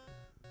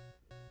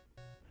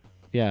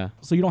 yeah.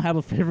 So you don't have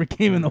a favorite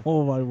game in the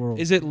whole wide world?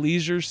 Is it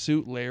Leisure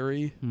Suit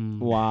Larry?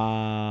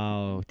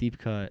 Wow. Deep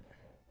cut.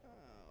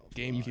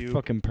 You GameCube.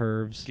 fucking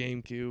pervs.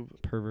 GameCube.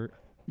 Pervert.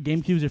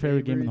 GameCube's your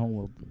favorite game in the whole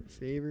world.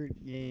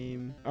 Favorite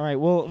game All right,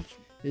 well,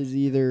 is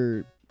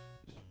either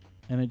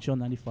NHL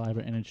 95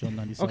 or NHL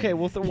 97. okay,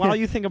 well, while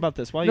you think about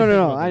this, while you no, think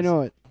no, about I this-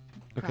 know it.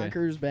 Okay.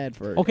 Conqueror's Bad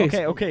Fur. Okay, Okay,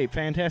 so- okay,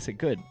 fantastic,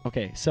 good.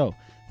 Okay, so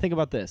think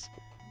about this: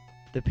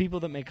 the people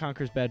that make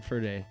Conker's Bad Fur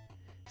Day,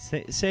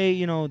 say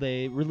you know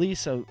they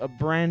release a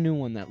brand new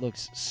one that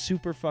looks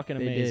super fucking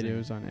They amazing. did. It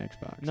was on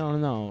Xbox.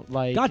 No,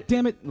 like God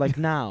damn it! like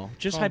now,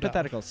 just Calm down.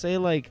 hypothetical. Say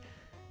like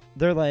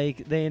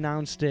they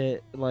announced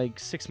it like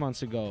 6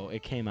 months ago.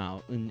 It came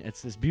out, and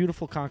it's this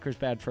beautiful Conker's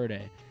Bad Fur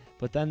Day.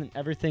 But then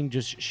everything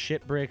just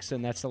shit bricks,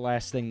 and that's the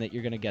last thing that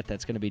you're gonna get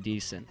that's gonna be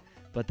decent.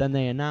 But then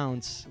they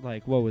announce,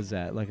 like, what was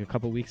that? Like a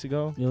couple weeks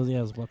ago? It was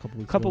a couple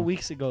weeks. A couple ago.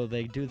 weeks ago,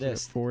 they do Is it a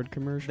this. Ford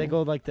commercial. They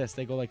go like this.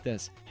 They go like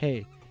this.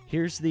 Hey,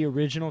 here's the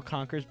original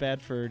Conker's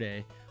Bad Fur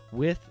Day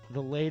with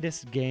the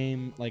latest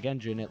game like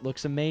engine. It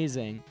looks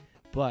amazing,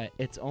 but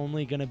it's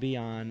only gonna be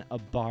on a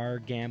bar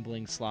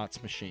gambling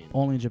slots machine.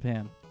 Only in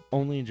Japan.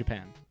 Only in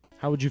Japan.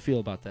 How would you feel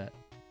about that?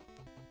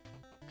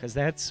 Because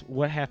that's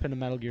what happened to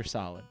Metal Gear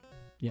Solid.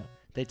 Yeah.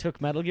 They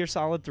took Metal Gear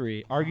Solid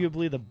 3,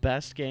 arguably the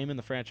best game in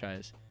the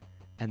franchise,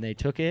 and they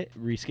took it,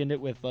 reskinned it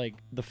with like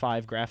the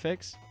 5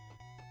 graphics,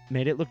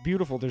 made it look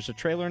beautiful. There's a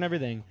trailer and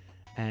everything,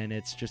 and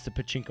it's just a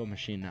pachinko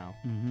machine now.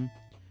 Mm-hmm.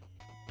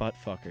 Butt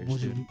fuckers.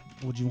 Would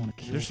dude. you want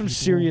to kill? There's some people?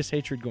 serious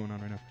hatred going on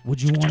right now.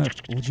 Would you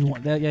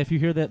want that? Yeah, if you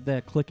hear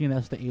that clicking,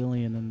 that's the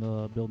alien in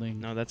the building.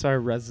 No, that's our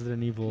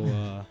Resident Evil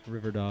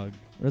River Dog.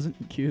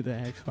 Resident Cue the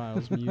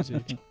X-Files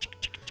music.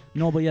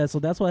 No, but yeah, so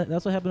that's what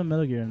happened to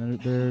Metal Gear, and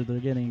they're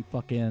getting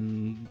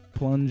fucking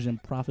plunged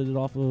and profited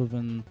off of,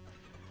 and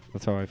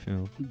That's how I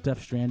feel.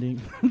 Death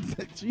Stranding.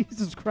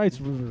 Jesus Christ,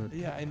 River.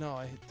 Yeah, I know.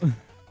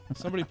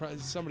 Somebody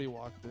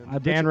walked in. I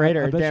bet Dan you-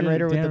 Rader, I bet Dan you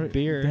Rader with the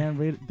beer. Dan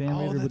Rader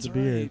Oh, with that's the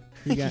beer. right.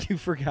 He got, You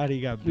forgot he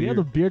got we beer. have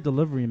the beer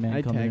delivery man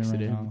I coming in texted right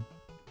him. now.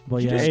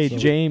 But Did yeah, you Hey, so-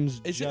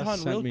 James Is it just on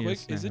sent real me a quick?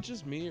 Is it snap.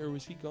 just me, or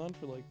was he gone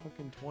for like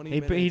fucking 20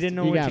 He minutes? didn't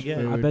know He what got to get.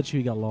 food. I bet you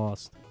he got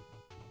lost.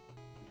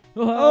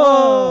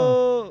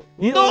 Oh!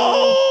 He-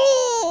 No!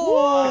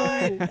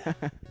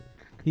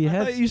 He I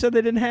has thought you said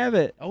they didn't have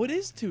it. Oh, it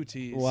is 2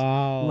 T's.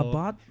 Wow.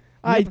 Labatt.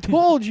 I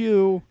told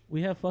you.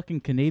 We have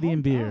fucking Canadian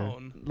Calm beer.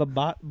 down.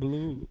 Labatt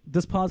Blue.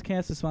 This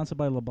podcast is sponsored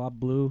by Labatt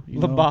Blue. You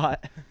know?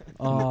 Labatt.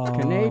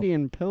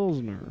 Canadian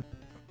Pilsner.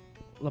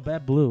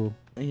 Labatt Blue.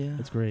 Yeah.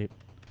 It's great.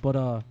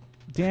 But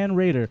Dan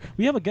Rader,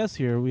 we have a guest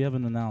here. We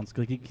haven't announced.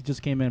 Like he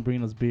just came in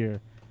bringing us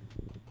beer.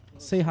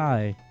 Say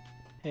hi.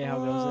 Hey, how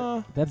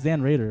goes it? That's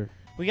Dan Rader.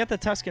 We got the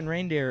Tuscan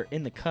reindeer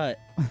in the cut.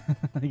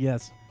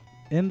 Yes,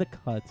 in the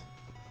cut.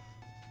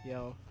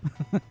 Yo.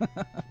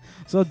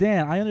 So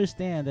Dan, I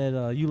understand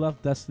that you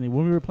left Destiny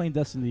when we were playing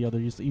Destiny the other.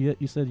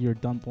 You said you're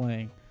done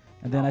playing,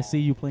 and then I see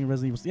you playing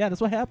Resident Evil. Yeah,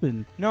 that's what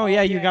happened. No, Oh,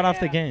 yeah, you yeah, got off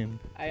the yeah. game.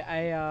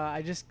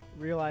 I just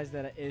realized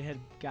that it had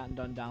gotten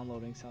done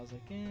downloading, so I was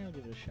like, I'll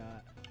give it a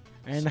shot.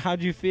 And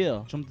how'd you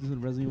feel? Jumped into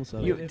Resident Evil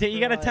 7. You, If you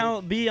gotta like-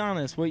 tell, be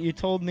honest, what you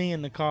told me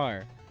in the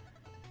car.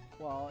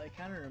 Well, it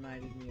kind of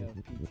reminded me of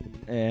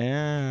PT.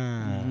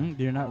 Yeah. Mhm.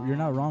 You're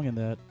not wrong in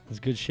that. It's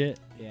good shit.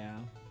 Yeah,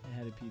 it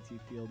had a PT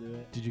feel to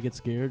it. Did you get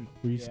scared?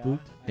 Were you Yeah,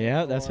 spooked? I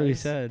Yeah, that's what he was.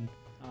 said.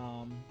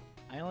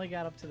 I only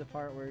got up to the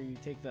part where you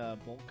take the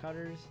bolt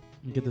cutters.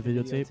 You and get the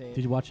videotape.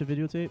 Did you watch the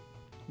videotape?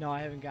 No,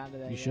 I haven't gotten to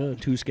that You yet.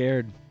 should. Too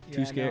scared.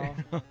 Too Yeah, scared.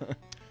 No, But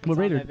it's on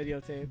Raider, that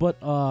videotape. but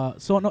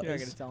so no, You're not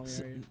gonna tell me,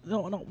 are you?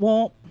 no.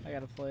 Well, I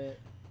gotta play it.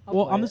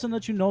 well, I'm play just gonna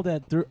let you know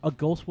that a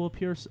ghost will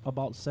appear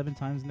about 7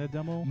 times in that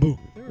demo.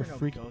 There were a no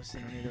freak- ghosts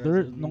in any of the There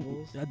is Resident no,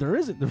 Evils. there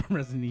isn't the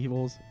Resident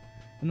Evils.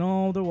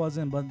 No, there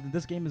wasn't. But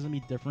this game is gonna be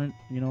different.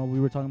 You know, we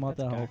were talking about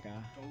That's that.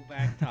 Gaga. Go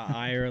back to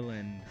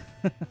Ireland.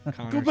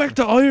 Go back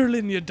to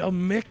Ireland, you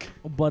dumb Mick.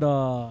 But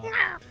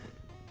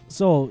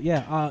so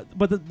yeah.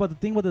 But the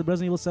thing with the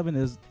Resident Evil 7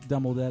 is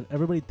demo that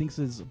everybody thinks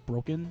is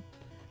broken.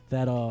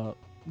 That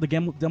the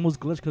game demo's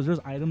glitched because there's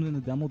items in the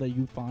demo that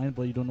you find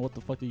but you don't know what the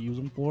fuck to use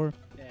them for.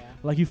 Yeah.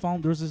 Like you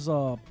found there's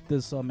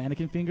this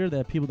mannequin finger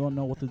that people don't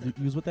know what to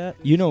use with that.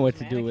 You know what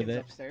to do with Mannequins it.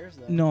 Upstairs,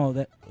 though. No,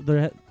 that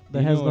that You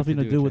has know what nothing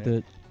to to do do with with it.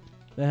 it.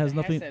 That has It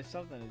nothing. has to have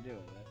something to do with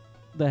it.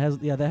 That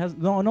has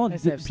no. It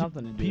has to have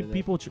something to do with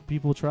it.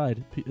 People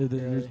tried.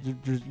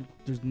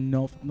 There's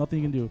nothing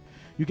you can do.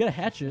 You get a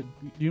hatchet.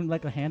 You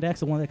like a hand axe,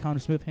 the one that Connor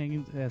Smith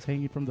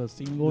hanging from the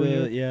ceiling over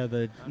here.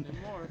 The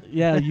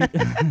Yeah,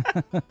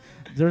 you,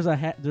 there's a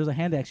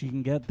hand axe you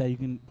can get that you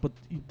can, but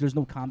there's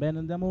no combat in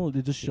the demo.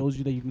 It just shows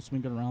you that you can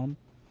swing it around.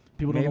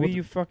 People don't know. maybe What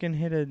you fucking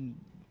hit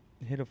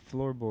a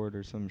floorboard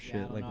or some Yeah, I shit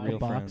don't like know. real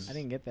Box. friends. I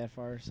didn't get that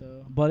far,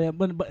 so.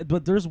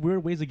 but there's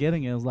weird ways of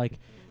getting it. It's like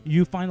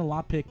you find a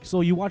lockpick.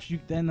 So you watch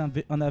then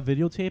on that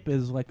videotape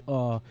is like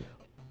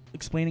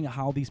explaining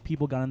how these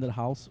people got into the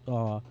house.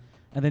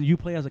 And then you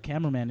play as a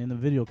cameraman in the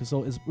video.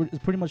 So it's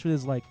pretty much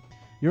is like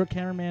you're a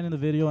cameraman in the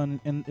video,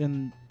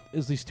 and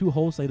it's these two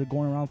hosts that are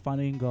going around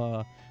finding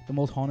the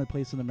most haunted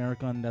place in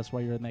America, and that's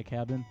why you're in that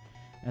cabin.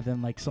 And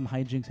then like some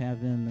hijinks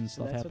happen and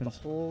So stuff that's happens.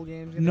 what the whole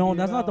game's gonna No, be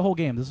that's not the about? whole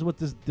game. This is what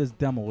this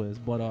demo is.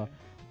 But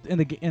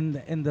Okay. in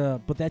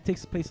the but that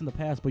takes place in the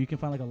past. But you can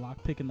find like a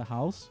lockpick in the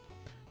house,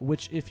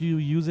 which if you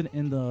use it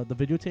in the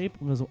videotape,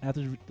 because after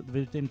the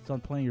videotape's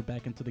done playing, you're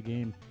back into the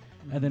game.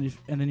 And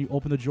then you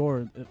open the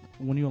drawer.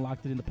 When you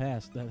unlocked it in the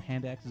past, that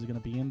hand axe is gonna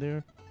be in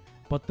there.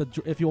 But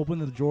if you open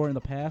the drawer in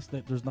the past,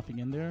 there's nothing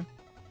in there.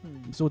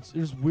 So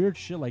there's weird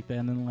shit like that.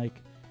 And then like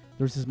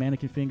there's this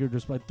mannequin finger.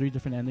 There's like 3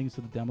 different endings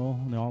to the demo,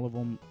 and all of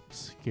them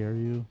scare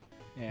you.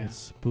 Yeah. It's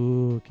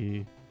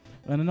spooky.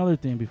 And another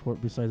thing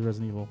besides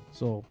Resident Evil.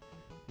 So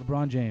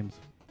LeBron James,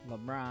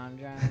 LeBron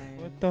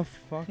James. What the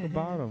fuck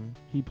about him?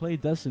 he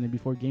played Destiny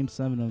before Game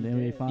 7 of the He NBA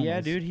did. Finals.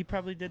 Yeah, dude, he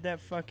probably did that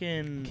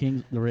fucking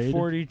Kings the raid.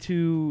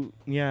 42,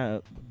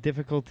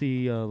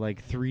 difficulty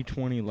like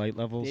 320 light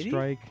level Did he?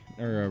 strike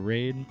or a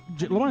raid.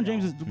 LeBron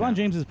James is No.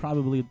 James is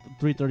probably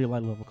 330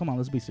 light level. Come on,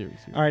 let's be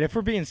serious here. All right, if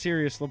we're being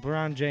serious,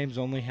 LeBron James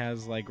only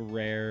has like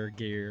rare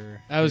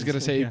gear. I was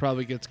gonna say he Yeah.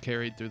 probably gets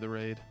carried through the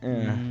raid.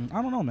 Yeah.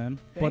 I don't know, man.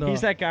 But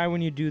He's that guy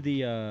when you do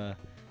the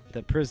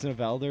Prison of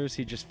Elders.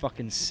 He just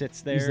fucking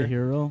sits there. he's the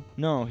hero.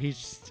 No, he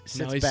just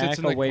sits he back sits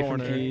in the away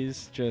corner. from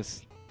keys,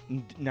 just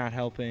not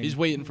helping. He's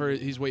waiting for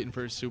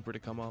his super to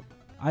come up.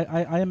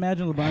 I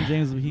imagine LeBron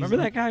James. He's Remember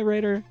that guy,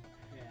 Raider?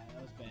 Yeah,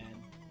 that was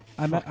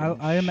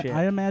bad.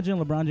 I imagine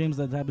LeBron James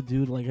that type of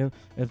dude. Like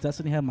if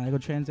Destiny had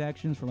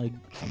microtransactions for like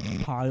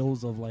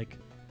piles of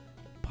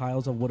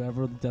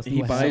whatever Destiny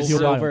He will buys have,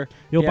 silver.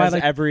 He'll He buy has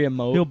like every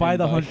emote. he'll buy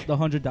and the buy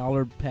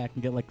 $100 pack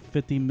and get like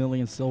 50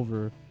 million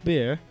silver.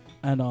 beer.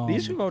 And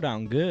These can go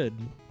down good.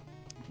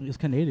 it's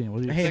Canadian.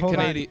 What do you Hey, That hold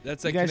on.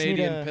 That's You a guys need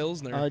Canadian a-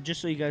 Pilsner.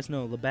 Just so you guys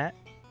know, Labatt.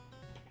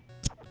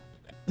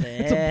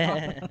 It's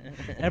a bottle.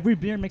 Every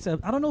beer makes that.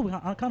 I don't know.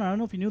 Connor, I don't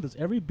know if you knew this.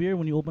 Every beer,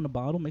 when you open a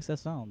bottle, makes that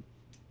sound.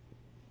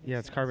 Yeah,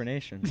 it's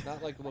carbonation.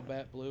 Not like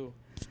Labatt Blue.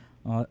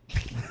 Uh,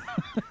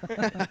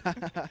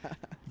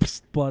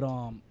 but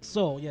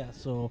so yeah,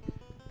 so,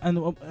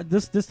 and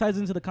this ties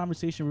into the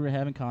conversation we were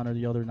having, Connor,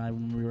 the other night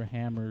when we were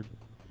hammered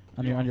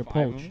on You your want 5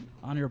 of porch. them?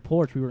 On your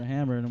porch, we were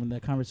hammered, and when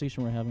that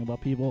conversation we were having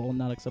about people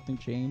not accepting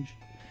change.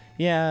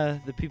 Yeah,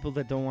 the people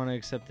that don't want to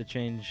accept the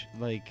change,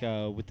 like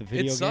with the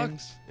video It sucks.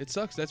 games. It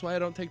sucks. That's why I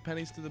don't take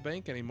pennies to the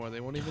bank anymore. They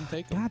won't even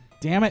take them. God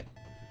damn it!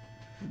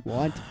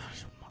 What?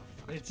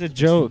 It's a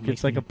joke. makes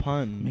It's like me- a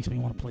pun. Makes me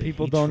want to play.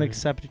 People don't hatred.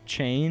 accept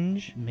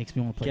change. Makes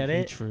me want to play Get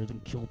it? hatred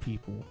and kill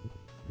people.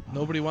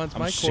 Nobody wants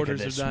I'm my sick of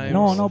quarters this or dimes.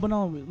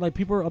 No, like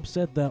people are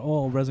upset that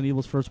Resident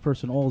Evil's first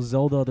person,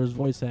 Zelda, there's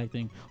voice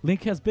acting.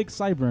 Link has big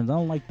sideburns. I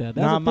don't like that.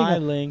 That's Not the thing my I-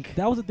 Link.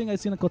 That was the thing I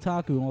seen on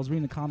Kotaku when I was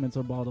reading the comments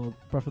about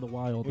Breath of the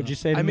Wild. Would you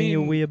say to I me,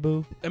 you mean-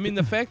 weeaboo? I mean,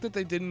 the fact that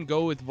they didn't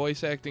go with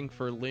voice acting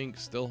for Link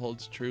still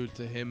holds true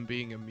to him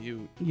being a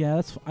mute.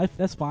 Yeah,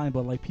 that's fine,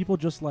 but like people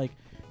just like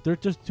they're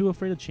just too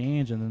afraid to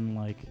change, and then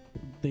like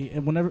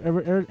and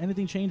whenever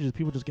anything changes,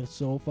 people just get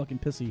so fucking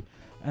pissy,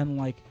 and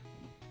like.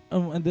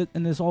 And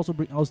this also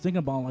I was thinking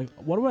about like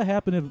what would have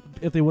happened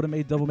if they would have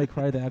made Devil May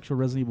Cry the actual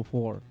Resident Evil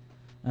 4,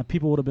 and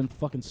people would have been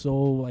fucking so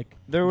like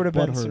There would have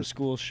been some butthurt.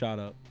 schools shot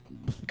up.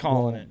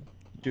 Calling it.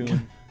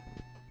 Doing.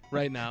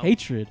 Right now.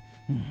 hatred.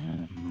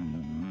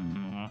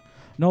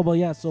 No, but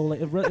yeah, so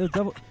like if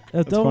Devil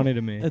That's funny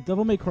to me. if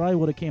Devil May Cry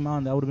would have came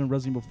on, that would have been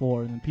Resident Evil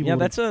 4, and then people Yeah,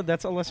 would've-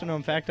 that's a lesser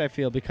known fact, I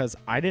feel, because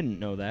I didn't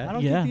know I that.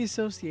 don't Yeah. get the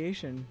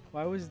association.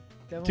 Why was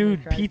Devil May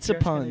Dude, Cry pizza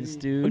just gonna puns,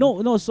 be- dude.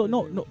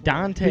 no.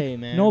 Dante,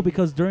 man. No,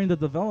 because during the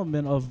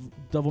development of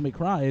Devil May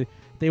Cry,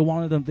 they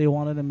wanted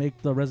to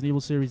make the Resident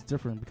Evil series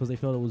different because they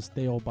felt it was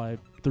stale by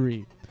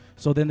 3.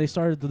 So then they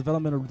started the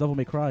development of Devil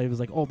May Cry. It was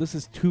like, oh, this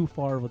is too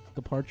far of a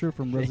departure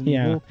from Resident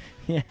Yeah. Evil,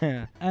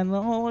 Yeah. and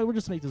we'll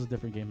just make this a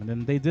different game. And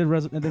then they did,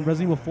 and then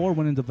Resident Evil 4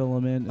 went in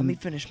development, Let and, me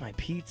finish my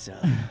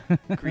pizza.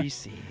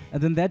 Greasy.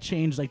 and then that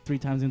changed like 3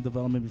 times in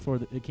development before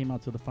it came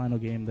out to the final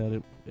game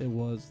that it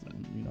was,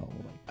 like,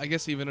 I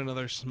guess even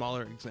another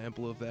smaller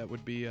example of that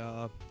would be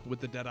with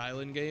the Dead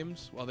Island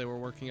games. While they were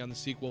working on the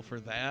sequel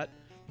for that,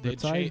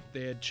 Riptide?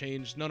 they had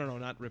changed. No,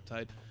 not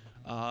Riptide.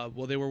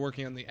 Well, they were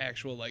working on the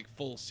actual like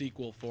full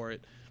sequel for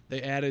it.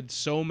 They added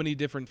so many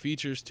different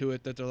features to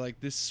it that they're like,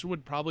 this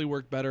would probably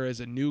work better as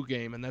a new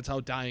game, and that's how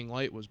Dying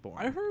Light was born.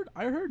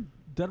 I heard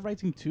Dead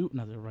Rising 2,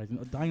 not Dead Rising,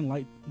 Dying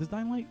Light. Is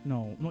Dying Light?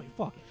 No,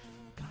 fuck.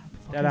 God, I'm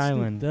fucking Dead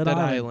Island. stupid. Dead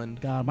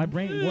Island. God, my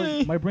brain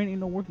ain't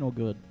no work no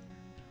good.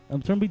 I'm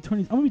gonna be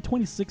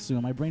 26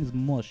 soon. My brain is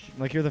mush.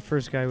 Like you're the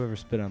first guy who ever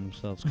spit on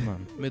themselves. Come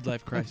on.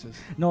 Midlife crisis.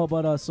 No,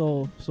 but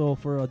so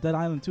for Dead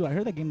Island 2, I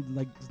heard that game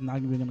like is not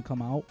even gonna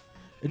come out.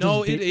 No,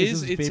 just it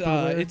is. just It's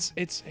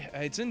vaporware?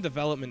 it's in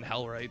development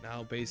hell right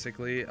now.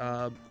 Basically,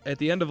 at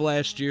the end of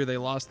last year, they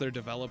lost their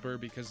developer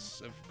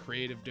because of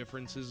creative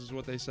differences, is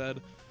what they said.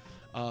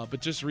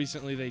 But just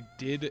recently, they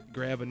did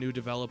grab a new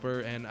developer,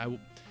 and I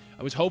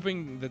was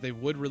hoping that they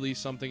would release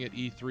something at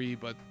E3,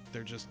 but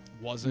there just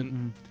wasn't.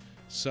 Mm-mm.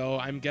 So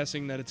I'm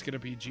guessing that it's going to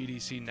be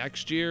GDC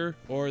next year,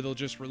 or they'll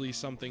just release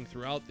something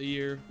throughout the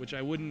year, which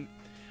I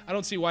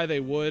don't see why they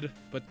would,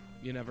 but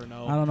you never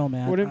know. I don't know,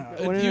 man. Wouldn't-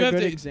 I- wouldn't You a have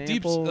good to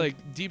example-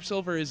 Deep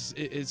Silver is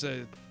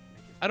a.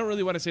 I don't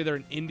really want to say they're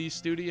an indie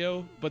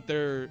studio, but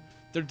they're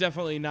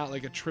definitely not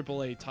like a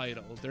AAA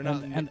title. They're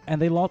not.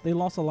 and they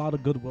lost a lot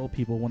of goodwill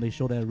people when they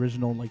showed that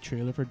original like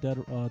trailer for Dead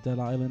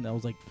Island that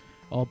was like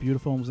all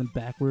beautiful and was in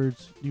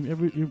backwards. You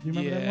remember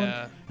that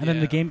one? And then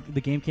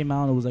the game came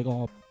out and it was like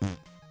all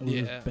it was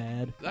Yeah. just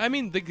bad. I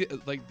mean, the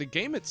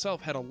game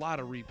itself had a lot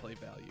of replay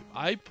value.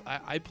 I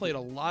played a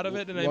lot of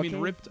it, and I What mean,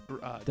 game? ripped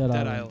Dead Dead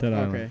Island. Island. Dead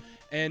Island. Okay.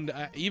 And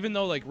even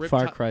though like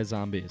Far Riptide, Cry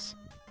Zombies.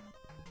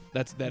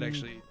 that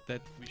actually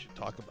that we should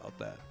talk about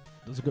that.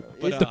 It was a good.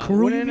 But, the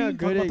crew. wouldn't You a mean?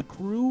 Talk good about e- the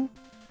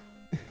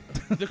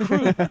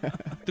crew.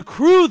 The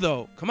crew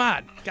though, come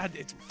on, God,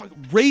 it's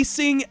fucking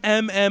racing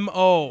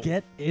MMO.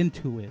 Get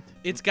into it.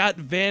 It's got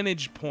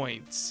vantage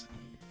points.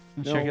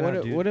 No, Check it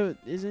out, dude.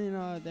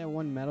 Isn't that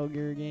one Metal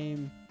Gear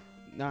game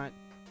not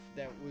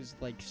that was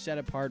like set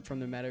apart from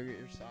the Metal Gear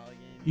Solid game?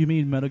 You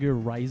mean Metal Gear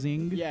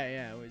Rising?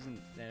 Yeah,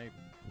 wasn't that a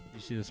You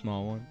see the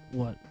small one?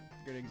 What?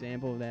 good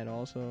example of that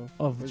also?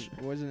 Of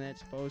Wasn't that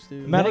supposed to?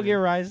 Metal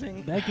Gear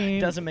Rising? that game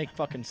Doesn't make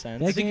fucking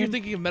sense. That I think you're game-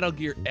 thinking of Metal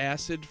Gear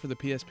Acid for the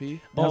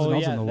PSP. That was Oh,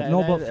 also yeah, no- that-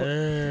 no, but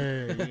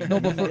that- No,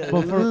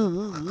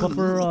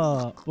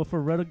 but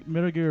for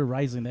Metal Gear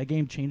Rising, that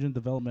game changed in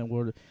development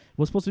where it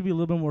was supposed to be a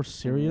little bit more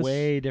serious.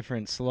 Way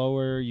different,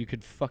 slower. You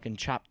could fucking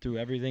chop through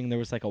everything. There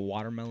was like a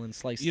watermelon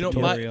slice You know,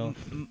 tutorial.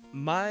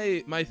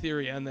 my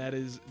theory on that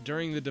is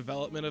during the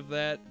development of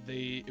that,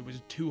 it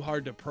was too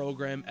hard to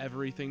program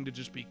everything to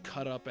just be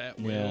cut up at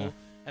will, Yeah.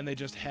 and they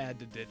just had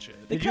to ditch it.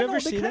 They Did you kinda- ever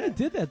see They kind that? of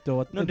did that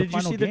though. No, in did you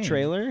final see the game.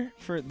 trailer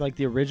for like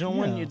the original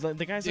one? Yeah.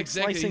 The guy's like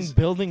Exactly, slicing he's-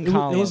 building It was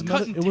columns.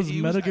 Metal- it was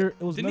he Metal Gear.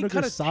 It was didn't Metal he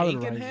cut Gear a Solid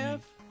tank in Rising.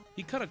 half?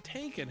 He cut a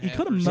tank in He half.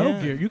 cut a or Metal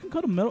something. Gear. You can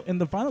cut a metal in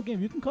the final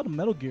game. You can cut a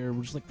Metal Gear,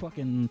 which is like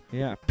fucking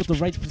Yeah. with the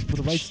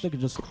right stick and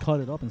just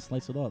cut it up and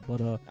slice it up.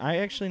 But I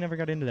actually never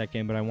got into that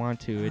game, but I want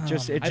to. It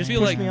just I pushed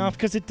feel like- me off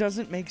because it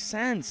doesn't make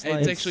sense. It's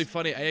Like, actually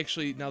funny. I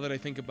actually, now that I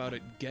think about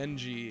it,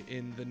 Genji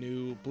in the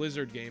new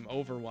Blizzard game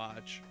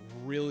Overwatch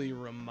really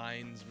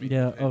reminds me.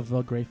 yeah, him.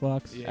 of Gray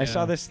Fox. Yeah. I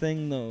saw this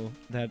thing though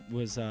that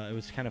was it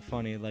was kind of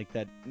funny. Like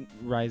that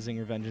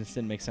Rising Revengeance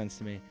didn't make sense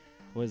to me.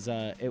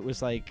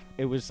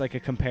 It was like a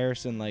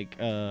comparison like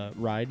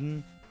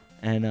Raiden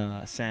and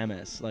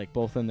Samus, like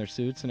both in their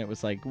suits, and it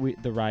was like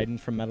the Raiden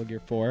from Metal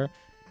Gear 4,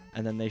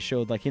 and then they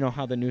showed like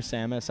how the new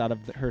Samus out of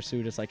her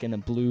suit is like in a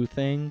blue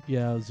thing.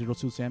 Yeah, Zero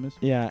Suit Samus.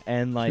 Yeah,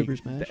 and like Super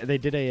Smash? they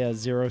did a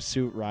Zero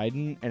Suit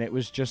Raiden, and it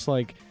was just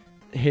like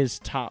his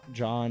top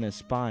jaw and his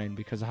spine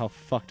because of how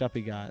fucked up he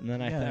got. And then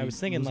I was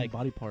thinking losing like,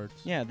 body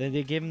parts. yeah,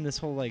 they gave him this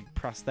whole like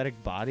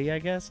prosthetic body, I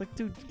guess. Like,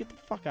 dude, get the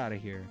fuck out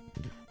of here.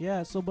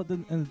 Yeah. So, but the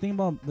thing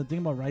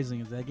about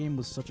Rising is that game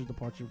was such a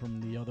departure from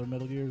the other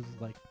Metal Gears.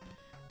 Like,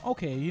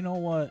 okay, you know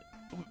what?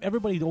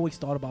 Everybody always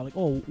thought about like,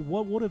 oh,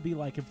 what would it be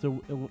like if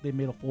they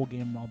made a full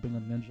game while being a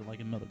ninja like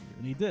in Metal Gear?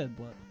 And he did,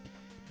 but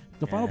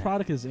the final Yeah.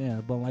 product is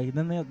but like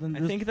then I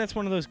there's- think that's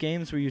one of those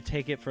games where you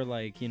take it for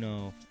like,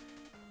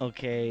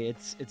 okay,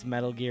 it's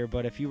Metal Gear,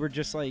 but if you were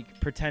just like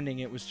pretending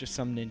it was just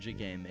some ninja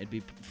game, it'd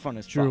be fun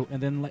as true, fuck.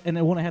 and then like, and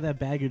it wouldn't have that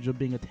baggage of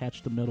being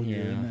attached to Metal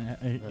Gear Yeah.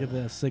 and give it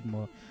a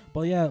Sigma.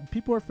 But yeah,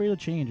 people are afraid of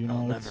change. You know,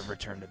 I'll it's- never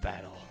return to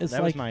battle. it's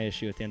That was like- my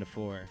issue at the end of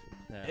 4.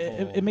 That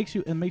it whole-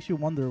 makes you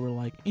wonder. We're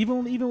like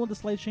even with the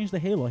slight change to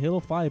Halo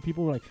 5,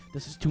 people were like,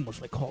 this is too much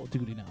like Call of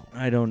Duty now.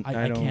 I don't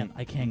I can't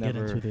get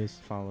never into this.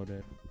 Followed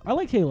it. I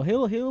like Halo.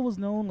 Halo was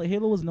known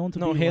to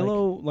No, be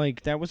Halo,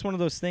 like that was one of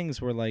those things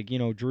where like,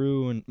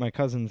 Drew and my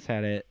cousins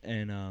had it,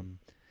 and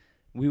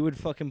we would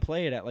fucking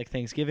play it at like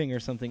Thanksgiving or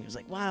something. It was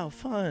like, wow,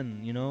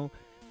 fun,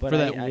 But for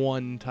that I-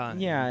 one time.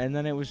 Yeah, and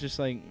then it was just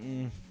like,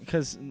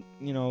 because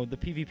the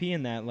PvP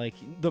in that, like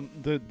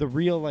the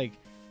real like,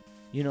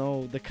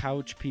 the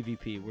couch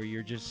PvP where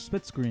you're just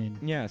split screen.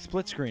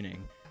 split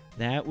screening.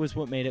 That was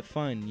what made it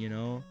fun,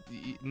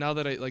 Now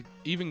that I like,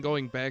 even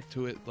going back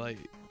to it, like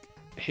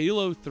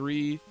Halo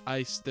 3,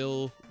 I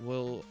still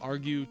will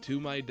argue to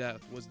my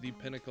death was the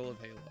pinnacle of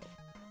Halo.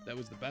 That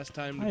was the best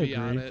time to I be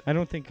on agree. it. I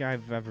don't think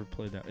I've ever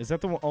played that. Is that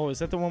the one? Oh, is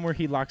that the one where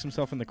he locks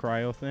himself in the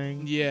cryo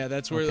thing? Yeah,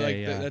 that's where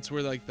Okay, yeah. that's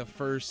where like the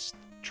first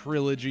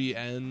trilogy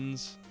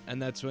ends, and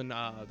that's when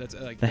that's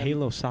like The then-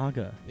 Halo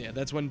saga. Yeah,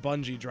 that's when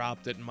Bungie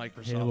dropped it and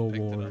Microsoft Halo picked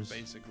it Wars. up,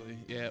 basically.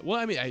 Yeah. Well,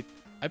 I mean,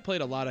 I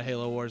played a lot of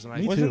Halo Wars, and I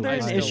Me Wasn't too. there I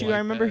an still issue? like I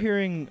remember that.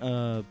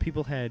 hearing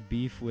people had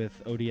beef with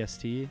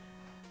ODST.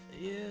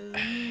 Yeah,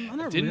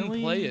 I didn't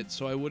play it,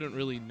 so I wouldn't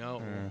really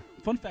know.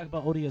 Fun fact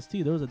about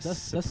ODST: there was a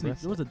Destiny.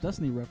 Suppress There was a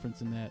Destiny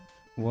reference in that.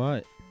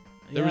 What?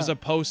 There was Yeah. a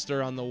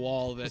poster on the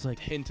wall that It's like-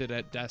 hinted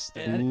at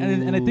Destiny.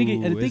 And I think it-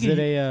 and I think is it-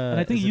 it a, and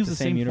I think is he it used the the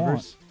same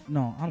universe.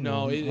 No, I don't No,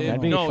 know. it, I That'd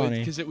don't be know. no, funny.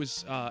 because it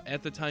was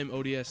at the time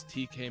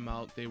ODST came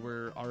out, they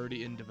were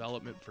already in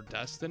development for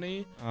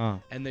Destiny, Ah.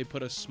 and they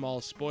put a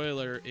small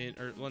spoiler in,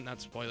 or well,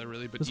 not spoiler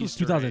really, but This was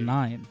Easter egg.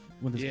 2009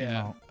 when this came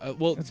Yeah. out.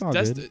 Well, That's all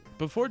good.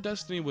 before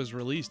Destiny was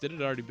released, it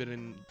had already been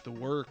in the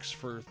works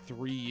for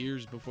 3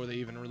 years before they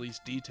even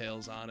released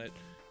details on it.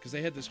 Because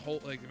they had this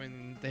whole,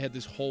 they had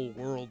this whole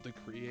world to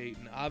create,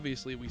 and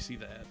obviously we see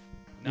that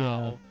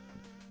now,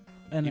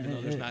 And even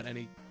though there's it- not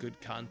any good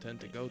content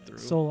to go through.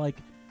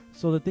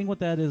 So the thing with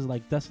that is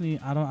like Destiny.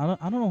 I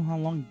don't know how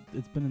long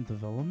it's been in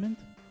development.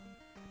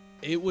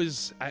 It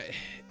was,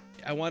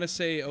 I want to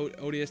say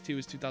ODST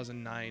was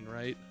 2009,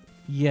 right?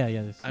 Yeah,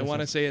 yeah. I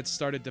want to say it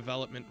started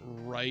development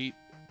right.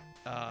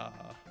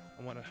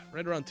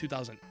 Right around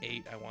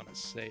 2008. I want to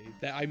say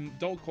that.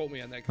 Don't quote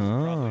me on that because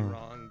I'm probably Oh.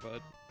 wrong,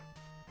 but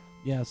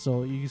Yeah,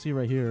 so you can see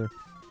right here.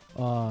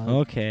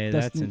 Okay,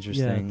 that's Destiny- yeah,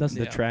 interesting.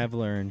 Destiny- The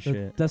Traveler and The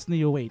shit.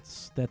 Destiny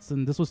awaits.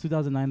 This was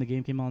 2009. The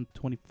game came out in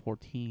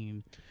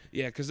 2014.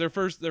 yeah, because their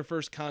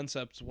first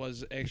concept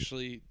was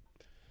actually.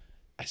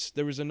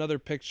 There was another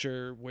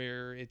picture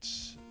where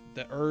it's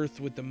the Earth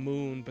with the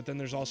moon, but then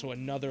there's also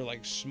another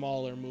like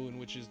smaller moon,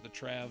 which is the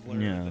Traveler,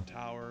 Yeah. or the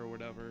tower, or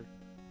whatever.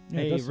 Yeah,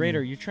 Hey, Destiny.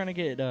 Raider, you trying to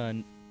get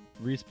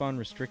respawn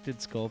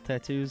restricted skull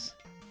tattoos?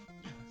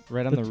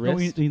 Right on the Oh, you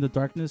wrist? mean the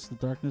darkness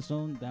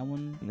zone, that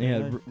one. Yeah,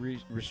 Okay.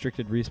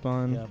 restricted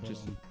respawn. Yeah, but,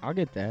 Just, um, I'll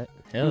get that.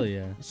 Hell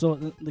yeah. So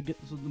the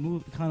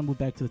move kind of moved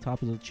back to the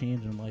topic of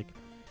change and like,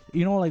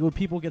 like when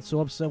people get so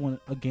upset when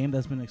a game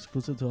that's been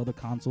exclusive to other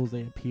consoles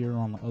they appear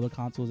on like, other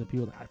consoles and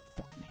people are like, I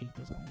fucking hate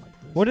this. I don't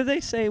like this. What did they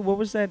say? What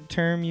was that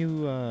term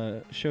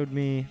you showed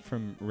me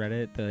from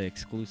Reddit? The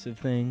exclusive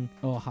thing?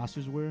 Oh,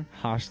 hostageware.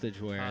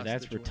 Hostageware.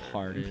 That's Hostageware.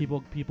 retarded.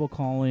 And people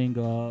calling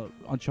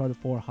Uncharted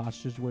 4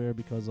 hostageware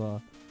because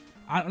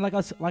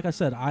like I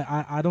said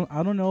I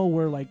don't know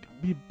where like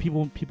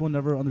people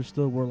never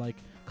understood where like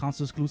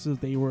console exclusives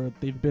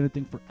they've been a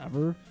thing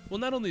forever. Well,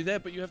 not only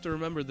that, but you have to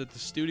remember that the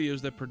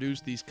studios that produce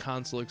these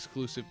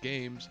console-exclusive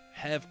games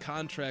have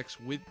contracts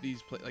with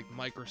these like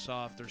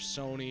Microsoft or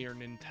Sony or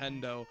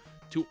Nintendo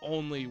to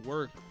only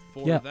work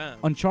for Yeah, them.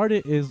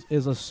 Uncharted is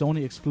a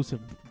Sony exclusive.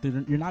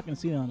 You're not gonna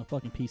see it on a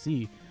fucking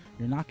PC.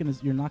 You're not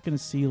gonna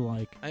see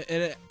like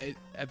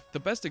The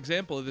best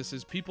example of this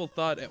is people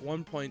thought at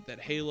one point that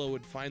Halo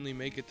would finally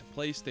make it to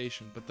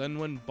PlayStation, but then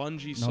when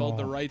Bungie sold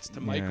the No. rights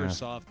to Yeah.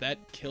 Microsoft, that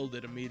killed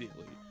it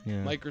immediately.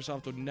 Yeah.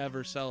 Microsoft would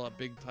never sell a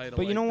big title.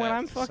 But you like know what? that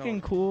I'm to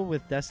fucking Sony. cool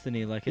with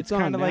Destiny. Like it's It's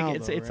on kind of now, like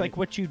it's though, it's like right?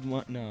 what you'd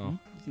want. No.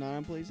 It's not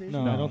on PlayStation.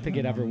 No, I don't think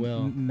it ever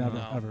will. Never,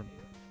 No. ever.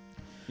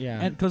 Yeah.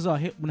 And because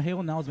when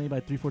Halo now is made by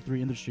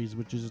 343 Industries,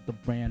 which is the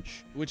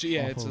branch. Which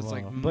yeah, off it's of,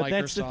 like But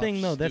that's the Microsoft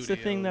thing, though. That's the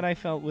thing Studio. that I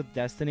felt with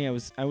Destiny.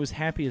 I was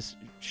happy as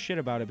shit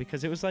about it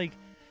because it was like,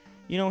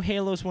 you know,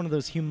 Halo's one of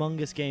those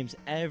humongous games.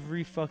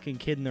 Every fucking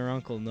kid and their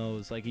uncle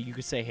knows. Like you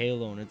could say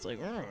Halo, and it's like,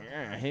 oh,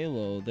 yeah,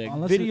 Halo, the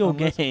video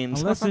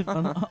games. Unless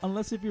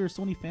if you're a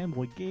Sony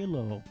fanboy,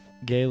 Galo.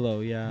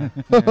 Galo, yeah.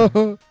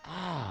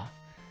 Ah,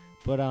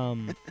 but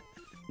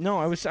no,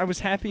 I was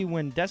happy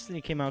when Destiny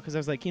came out because I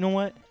was like, you know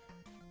what,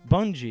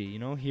 Bungie, you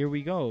know, here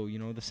we go, you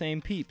know, the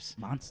same peeps.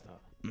 Monster.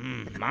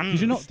 Did Did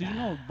you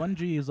know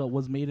Bungie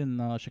was made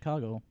in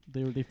Chicago?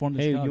 They formed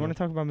in Hey, Chicago. you want to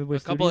talk about Midway A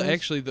couple Studios?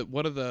 actually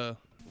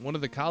one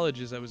of the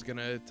colleges I was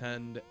gonna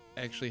attend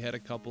actually had a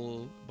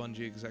couple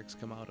Bungie execs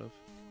come out of.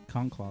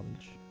 Con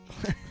College.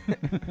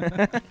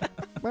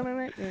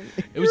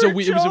 It was a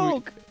weird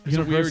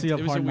University of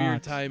it was a Hard weird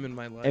Knocks. time in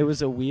my life. It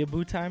was a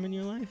weeaboo time in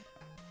your life.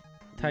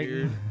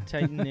 Weird.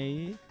 Titan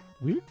A.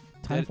 Weird.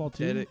 Timefall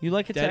 2. You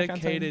like Attack on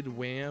Titan? dedicated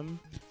wham.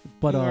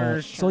 But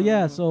You're so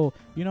yeah, so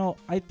you know,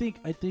 I think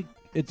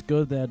it's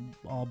good that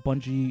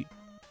Bungie.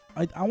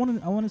 I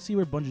want to see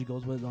where Bungie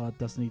goes with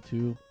Destiny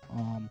 2.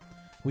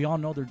 We all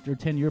know their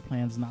 10-year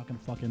plan's not gonna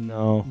fucking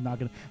No. not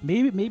gonna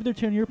maybe their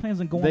 10-year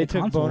plans and go They on the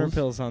took boner consoles.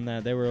 pills on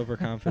that. They were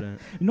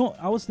overconfident. You know,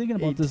 I was thinking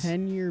A about this.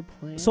 10-year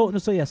plan.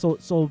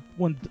 So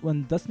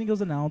when Destiny was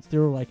announced, they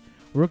were like,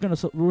 we have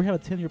a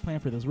 10-year plan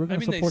for this. We're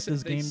gonna mean, they support sa-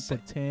 this they game sa-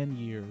 for 10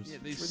 years.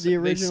 Yeah, For the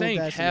original they sank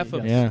Destiny, half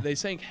of yes. Yeah. they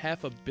sank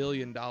 $500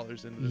 million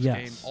into this Yes.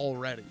 game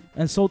already.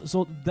 And so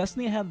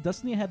Destiny had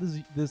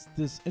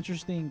this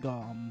interesting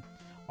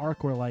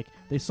arc where like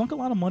they sunk a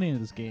lot of money into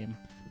this game.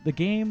 The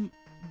game,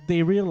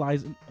 they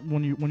realized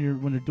when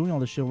you're doing all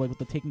this shit like with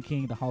the Taken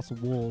King, the House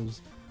of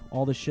Wolves,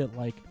 all this shit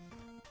like,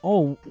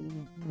 oh,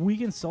 we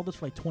can sell this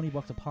for like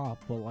 $20 a pop,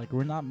 but like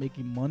we're not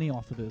making money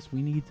off of this.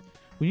 We need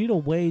a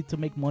way to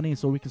make money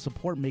so we can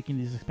support making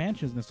these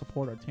expansions and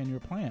support our 10-year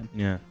plan.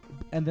 Yeah.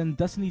 And then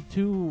Destiny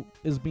 2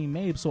 is being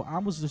made. So I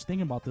was just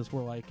thinking about this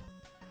where like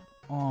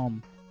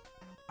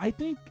I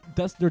think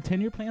their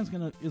 10-year plan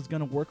is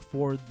gonna work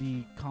for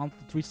the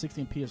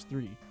 360 and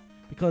PS3.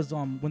 Because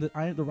when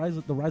the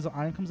Rise of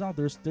Iron comes out,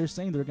 they're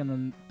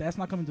saying that's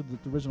not coming to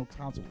the original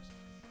consoles.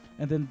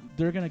 And then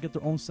they're gonna get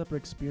their own separate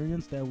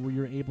experience where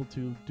you're able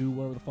to do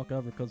whatever the fuck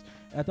ever. Because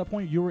at that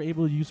point, you were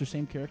able to use your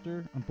same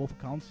character on both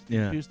accounts,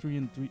 Yeah. PS3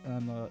 and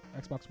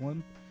Xbox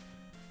One.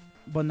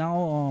 But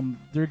now,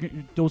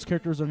 those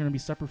characters are gonna be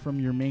separate from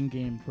your main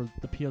game for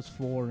the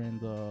PS4 and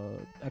the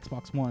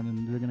Xbox One,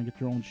 and they're gonna get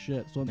their own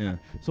shit. So, Yeah.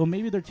 so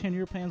maybe their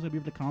 10-year plans will be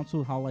with the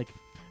console. How like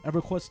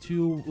EverQuest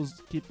 2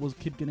 was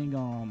keep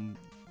getting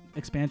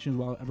expansions,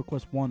 while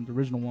EverQuest 1, the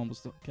original one,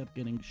 kept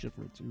getting shit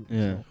for it too. Yeah.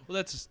 So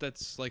Well,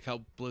 that's like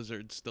how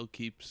Blizzard still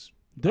keeps.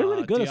 they're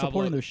really good at Diablo-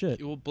 supporting their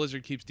shit. Well,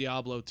 Blizzard keeps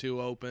Diablo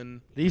 2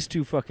 open. These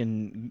two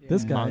fucking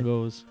This guy.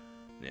 mongos.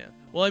 Yeah.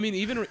 Well, I mean,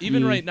 even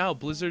Yeah. right now,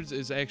 Blizzard's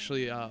is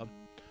actually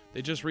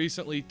they just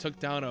recently took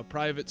down a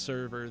private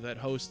server that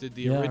hosted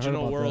the Yeah, I heard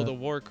original about World that. of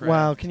Warcraft.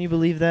 Wow, can you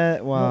believe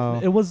that? Wow.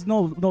 No, it was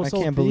no. I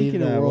So can't believe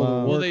Speaking of that. World Wow.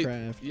 of Well, they-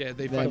 Warcraft, Yeah,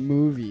 they. that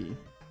movie.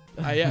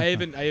 I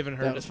haven't That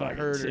heard was fucking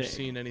or sick.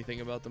 seen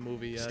anything about the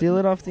movie yet. Steal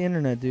it off the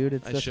internet, dude. I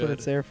That's what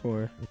it's should. there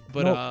for.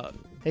 But No.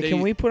 Hey, They-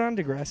 can we put on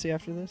Degrassi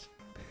after this?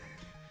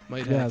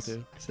 might Yes. have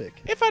to.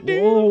 Sick. If I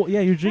Oh yeah,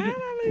 you're drinking.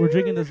 We're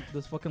drinking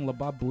this fucking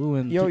Labatt Blue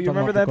and Yo, you talking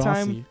remember about that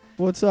time? Degrassi.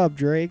 What's up,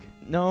 Drake?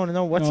 No.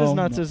 What's his No,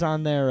 nuts no. is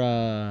on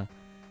there.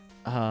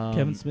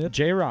 Kevin Smith?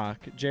 J Rock.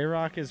 J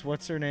Rock is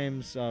what's her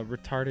name's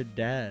retarded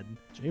dad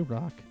J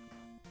Rock.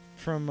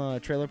 from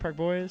Trailer Park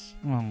Boys.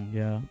 Oh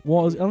yeah.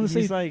 Well, I was gonna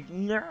say, He's like,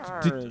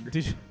 nerd.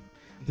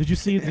 did you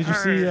see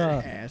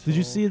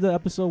Asshole. the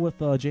episode with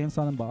Jay and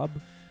Silent Bob?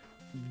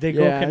 They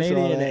go Yeah, I saw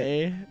Canadian, that.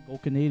 eh? Go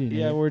Canadian.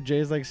 Yeah, eh? where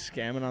Jay's like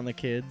scamming on the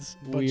kids.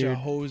 Bunch Weird. of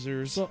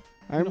hosers. So-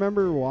 I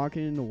remember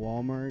walking into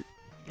Walmart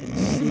and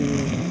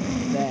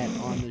seeing that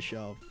on the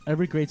shelf.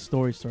 Every great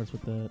story starts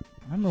with that.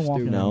 I remember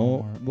walking Stupid. out No.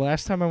 of Walmart.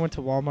 Last time I went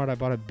to Walmart, I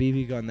bought a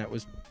BB gun that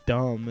was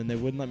dumb, and they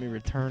wouldn't let me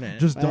return it.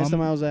 Just Last time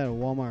dumb. I was at a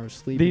Walmart, I was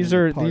sleeping. these in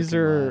the are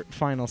parking lot.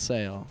 final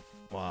sale.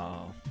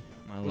 Wow.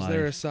 My Was life.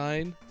 there a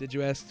sign? Did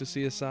you ask to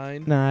see a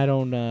sign? No, I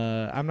don't.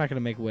 I'm not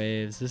gonna make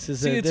waves. This is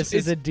See, this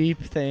is a deep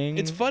thing.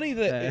 It's funny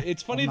that Uh,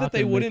 it's funny I'm that not they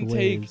gonna make wouldn't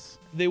take waves.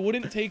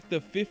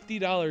 the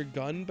 $50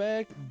 gun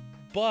back,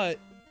 but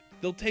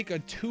they'll take a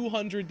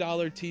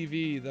 $200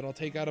 TV that I'll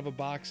take out of a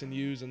box and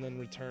use and then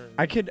return.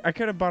 I could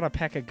have bought a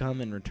pack of gum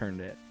and returned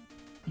it.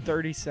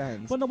 30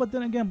 cents. But no, but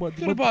then again, Could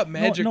have bought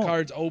magic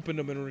cards, opened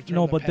them, and returned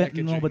No, the but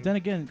packaging. then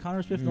again,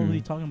 Connor Smith knows what Mm.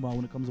 he's talking about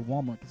when it comes to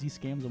Walmart because he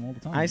scams them all the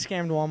time. I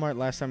scammed Walmart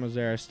last time I was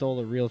there. I stole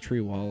a Real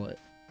Tree wallet.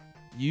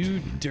 You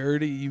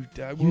dirty. You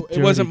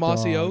It wasn't dirty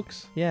Mossy dog.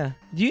 Oaks. Yeah.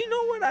 Do you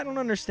know what I don't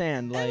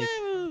understand? Like,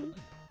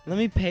 let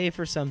me pay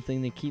for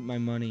something to keep my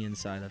money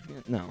inside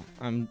of. No,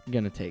 I'm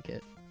gonna take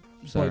it.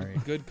 Sorry.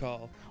 Good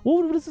call.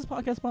 What is this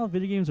podcast about?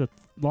 Video games or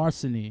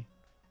larceny?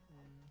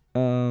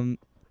 It's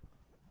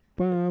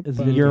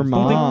video Your games.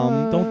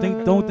 mom. Don't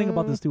think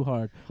about this too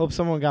hard. Hope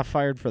someone got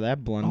fired for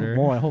that blunder.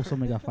 Oh boy, I hope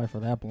somebody got fired for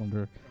that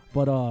blunder.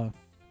 But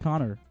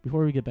Connor,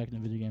 before we get back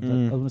into video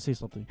games, I was gonna say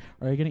something.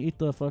 Are you gonna eat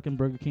the fucking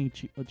Burger King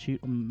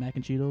mac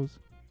and Cheetos?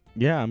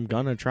 Yeah, I'm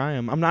gonna try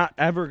them. I'm not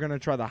ever gonna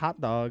try the hot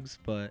dogs,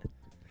 but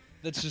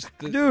That's just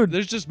Dude,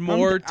 There's just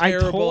more I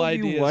terrible told you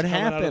ideas what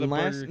coming out of the happened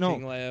last- Burger no.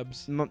 King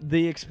labs.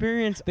 the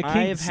experience The King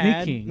I've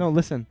had. sneaking. No,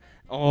 listen.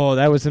 Oh,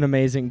 that was an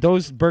amazing.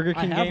 Those Burger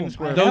I King have games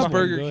 'em. were I Those have fucking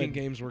Burger good. King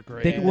games were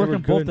great. They Yeah, can work were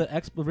on both good.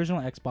 the original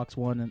Xbox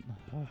One and.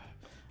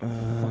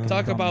 fucking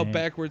Talk dumb about name.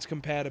 backwards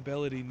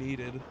compatibility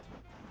needed.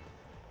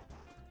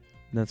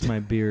 That's my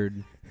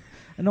beard.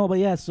 No, but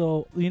yeah,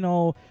 so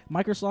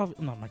Microsoft,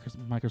 not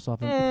Microsoft.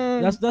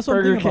 That's what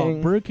I'm Burger thinking King.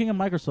 about. Burger King and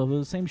Microsoft, they're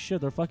the same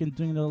shit. They're fucking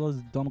doing all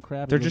this dumb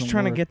crap. They're It just doesn't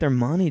trying to work. get their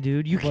money,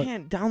 dude. You But-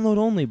 can't download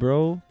only,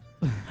 bro.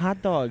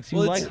 Hot dogs. You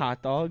Well, like it's-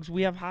 hot dogs?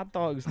 We have hot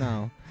dogs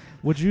now.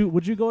 Would you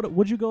go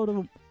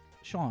to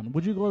Sean?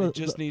 Would you go They to?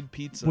 just need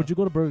pizza. Would you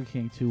go to Burger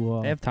King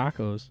to They have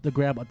tacos.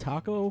 grab a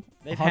taco?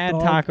 They've a hot had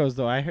dog? tacos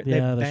though. I heard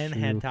Yeah, they've that's been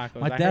had true.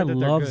 tacos. My I dad heard that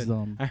they're loves good.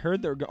 them. I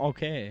heard they're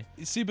okay.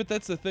 You see, but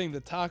that's the thing.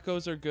 The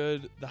tacos are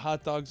good. The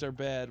hot dogs are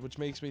bad, which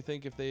makes me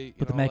think if they,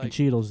 But the mac and like,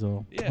 Cheetos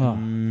though. Yeah.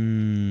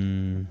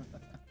 Huh.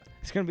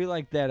 It's gonna be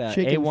like that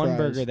Chicken A1 fries.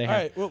 burger they All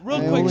have. right. Well, real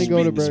I quick. only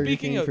go to Burger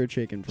speaking King of for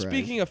chicken fries.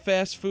 speaking of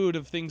fast food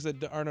of things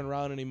that aren't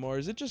around anymore,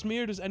 is it just me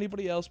or does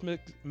anybody else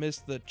miss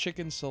the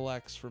chicken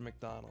selects for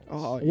McDonald's?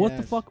 Oh, What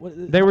the yes. fuck?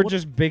 They were what-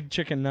 just big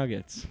chicken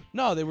nuggets.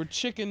 No, they were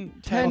chicken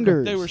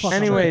Tenders. They were Fuck. strips.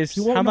 Anyways,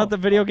 You won't how about know. the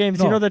video games?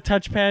 No. You know the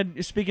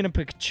touchpad. Speaking of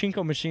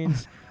pachinko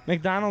machines,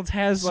 McDonald's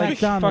has like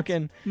McDonald's.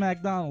 fucking.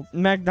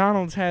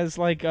 McDonald's. Has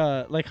like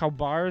how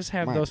bars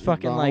have those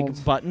fucking like McDonald's.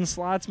 button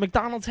slots.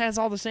 McDonald's has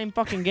all the same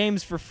fucking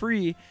games for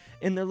free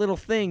in their little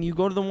thing. You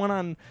go to the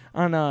one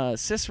on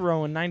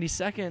Cicero and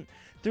 92nd.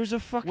 There's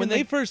a fucking When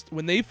they first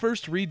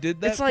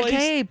redid that it's like, place,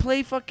 hey,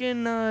 play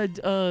fucking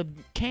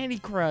Candy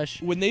Crush.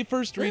 when they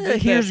first redid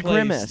that Here's place,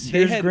 Grimace. they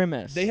Here's had,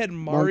 Grimace. They had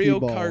Mario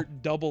Ball. Kart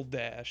Double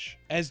Dash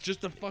as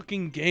just a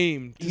fucking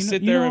game to You know-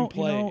 sit you there know- and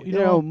play. You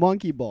know,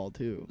 Monkey Ball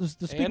too. The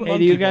speak And of- Hey,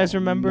 do you Monkey guys Ball.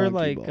 remember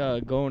Monkey like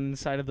Ball. going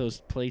inside of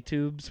those play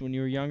tubes when you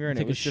were younger and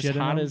Take it a was just shit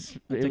in hot them? as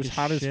And it take was a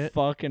hot as shit?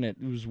 fuck and it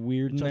was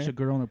weird in touch a there?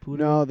 girl in a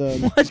poodoo? No,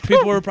 the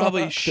People were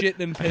probably shitting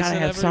and I gotta pissing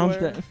have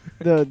everywhere.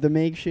 something. the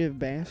makeshift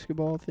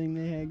basketball thing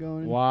they had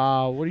going.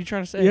 Wow, what are you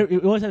trying to say?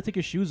 You always had to take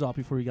your shoes off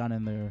before you got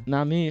in there.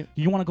 Not me.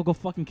 You want to go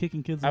fucking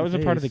kicking kids. I in was the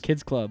a part of the face.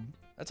 kids club.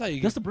 That's how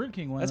you That's get. the Burger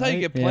King one. That's how you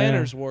right? get Yeah.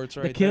 planner's warts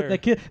right the kid, there.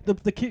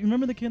 the kid.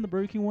 Remember the kid in the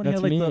Burger King one? That's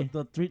he had me. like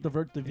the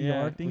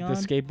VR thing with on. the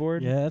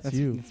skateboard. Yeah, that's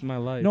you. That's my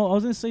life. No, I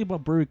was gonna say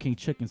about Burger King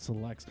chicken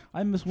selects.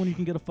 I miss when you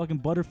can get a fucking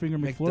Butterfinger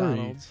McFlurry.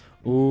 McDonald's.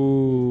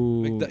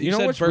 Ooh. McDo- you you know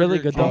said what's really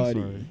Burger good though?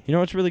 King. You know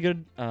what's really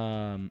good?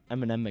 M&M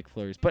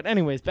McFlurries. But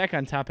anyways, back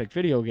on topic.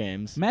 Video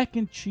games. Mac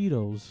and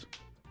Cheetos.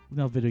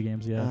 No video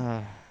games,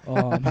 yeah.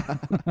 Ah,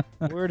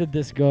 where did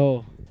this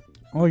go?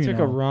 Oh, you Took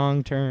know, a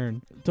wrong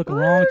turn. took a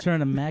wrong turn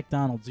to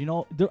McDonald's. You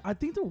know, I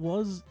think there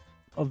was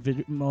a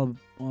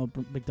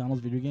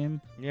McDonald's video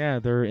game. Yeah,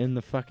 they're in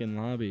the fucking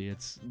lobby.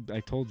 I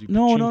told you.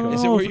 No, pachinko.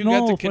 Is it where you no, got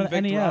to for the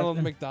convict NES.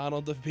 Ronald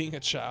McDonald of being a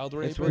child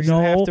It's rapist? where you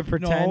No, have to no,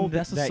 pretend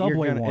that's the that you're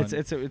Subway gonna. one.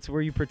 It's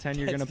where you pretend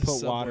you're That's gonna the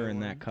put water Subway in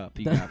one. that cup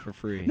you got for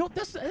free. No,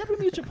 that would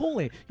be a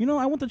Chipotle. You know,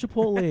 I went to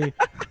Chipotle.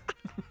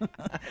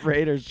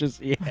 Raiders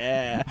just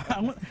yeah.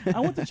 I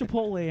went to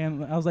Chipotle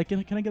and I was like,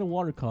 can I get a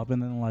water cup?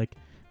 And then like,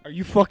 Are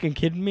you fucking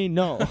kidding me?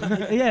 No.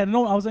 yeah,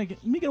 no, I was like,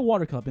 let me get a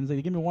water cup. And he's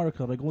like, give me a water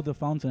cup. I go to the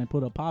fountain, I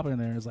put a pop in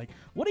there. And it's like,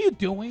 what are you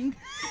doing?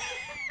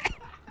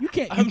 You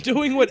can't. I'm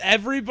doing what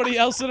everybody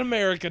else in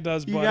America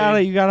does, You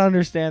buddy. gotta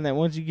understand that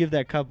once you give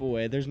that cup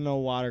away, there's no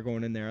water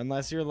going in there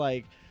unless you're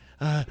like.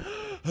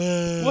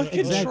 What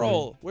Exactly.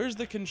 control? Where's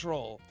the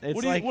control? It's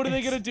What like- are they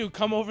it's- gonna do?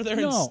 Come over there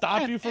and No,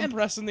 stop and- you from and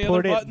pressing the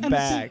put other it button?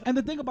 back. And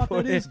the thing about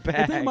Put that is, it the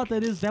thing back. about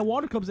that is that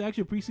water cup is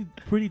actually a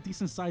pretty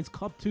decent sized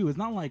cup too. It's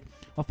not like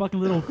a fucking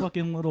little cup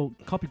you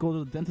go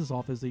to the dentist's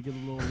office. They get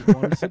a little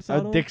water sips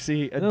out A of.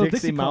 Dixie Little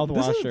Dixie cup.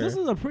 mouthwasher. This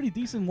is a pretty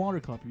decent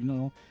water cup, you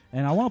know.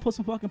 And I want to put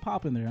some fucking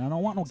pop in there. I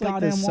don't want no It's like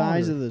goddamn the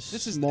size water. of the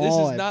This is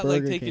small at not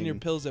like Burger taking your King.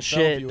 pills at Shit,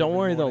 Bellevue don't every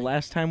worry though. morning.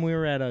 Last time we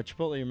were at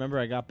Chipotle, remember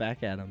I got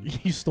back at him.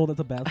 You stole the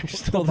Tabasco. I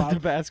stole the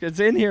Tabasco. It's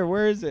in here.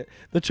 Where is it?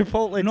 The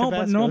Chipotle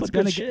Tabasco. It's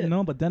good shit.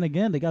 but then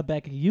again, they got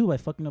back at you by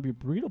fucking up your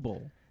burrito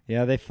bowl.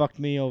 Yeah, they fucked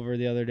me over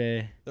the other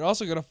day. They're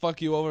also gonna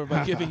fuck you over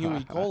by giving you E.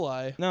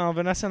 coli. No,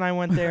 Vanessa and I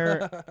went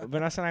there.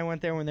 Vanessa and I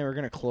went there when they were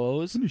gonna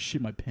close, I'm gonna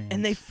shit my pants.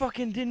 and they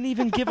fucking didn't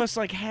even give us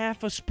like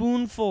half a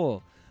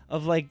spoonful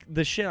of like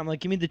the shit. I'm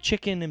like, give me the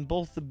chicken and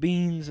both the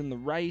beans and the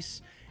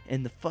rice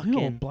and the fucking.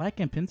 Yo,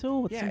 black and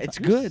pinto. Yeah, it's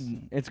good.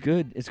 It's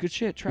good. It's good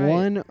shit. Try it.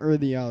 One or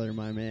the other,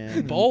 my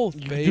man. Both,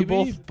 You can baby. do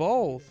both.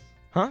 Both.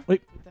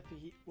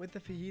 With the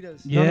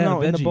fajitas. Yeah,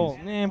 no, in the veggies. bowl.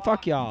 Man,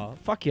 fuck y'all.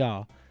 Fuck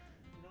y'all.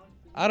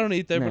 I don't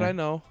eat there, but Nah. I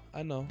know.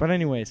 I know. But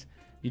anyways,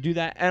 you do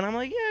that, and I'm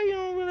like, yeah, you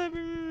know,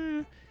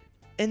 whatever.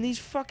 And these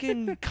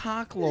fucking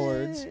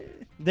cocklords,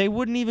 they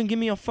wouldn't even give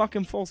me a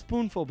fucking full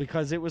spoonful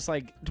because it was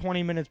like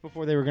 20 minutes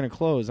before they were gonna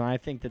close, and I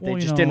think that they Well,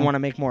 you just didn't know- want to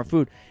make more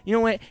food. You know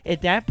what?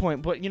 At that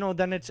point, but you know,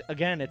 then it's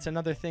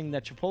another thing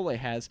that Chipotle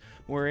has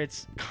where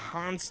it's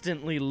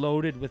constantly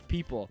loaded with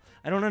people.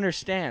 I don't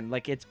understand.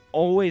 Like it's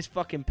always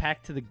fucking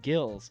packed to the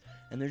gills.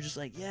 And they're just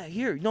like, yeah,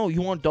 here. No,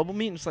 you want double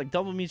meat? And it's like,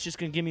 double meat's just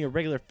going to give me a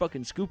regular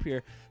fucking scoop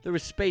here. There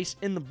was space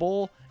in the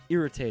bowl.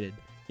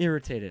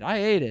 Irritated. I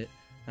ate it.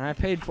 And I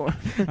paid for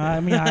it.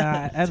 I mean,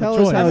 I had Tell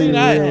a us choice. how I mean, you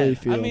I, really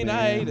feel, I mean, I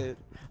man. ate it.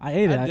 I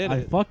ate it. I did I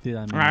it. fucked it.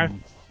 I mean, I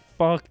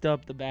fucked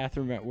up the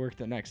bathroom at work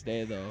the next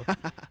day, though.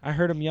 I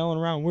heard him yelling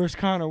around, where's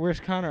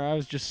Connor? I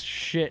was just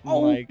shitting. oh,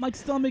 like, my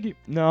stomach.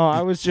 no,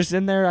 I was just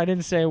in there. I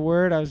didn't say a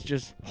word. I was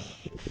just,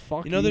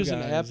 fuck You know, there's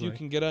an guys, app you like-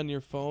 can get on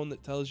your phone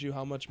that tells you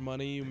how much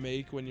money you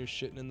make when you're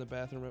shitting in the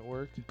bathroom at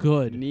work.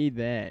 Good. Need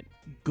that.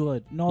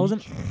 Good. No, I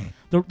wasn't.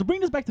 To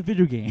bring this back to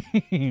video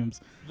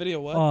games.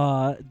 Video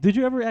what? Did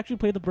you ever actually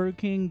play the Burger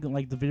King,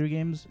 like the video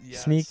games?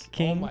 Yes. Sneak Oh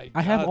King? my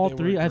I have God, all they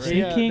three. were I have great.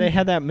 Sneak King. They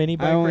had that mini I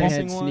bike only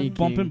racing had one.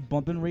 Sneak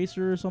Bumpin'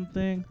 Racer or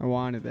something. I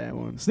wanted that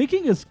one.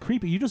 Sneaking is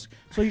creepy. You just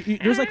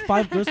there's like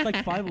five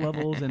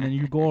levels, and then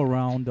you go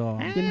around.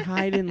 You can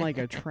hide in like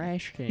a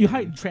trash can. You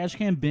hide trash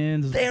can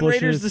bins, Dan Rader's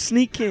bushes, the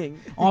Sneak King.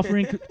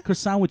 offering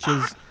croissant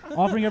sandwiches,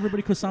 offering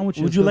everybody croissant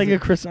sandwiches. Would you like a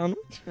 'cause croissant?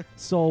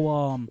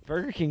 So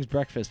Burger King's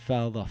breakfast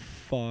fell the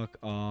fuck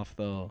off,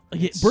 though.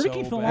 yeah, It's Burger so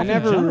King fell bad. off I in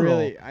never general.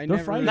 really. I Their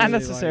never fries- really Not liked-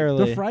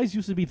 necessarily. Their fries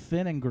used to be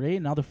thin and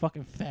great. Now they're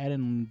fucking fat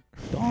and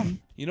dumb.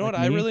 You know Like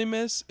what I me? really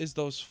miss is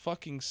those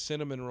fucking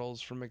cinnamon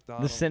rolls from The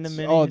McDonald's.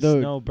 cinnamon. Oh,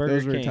 dude, no, Burger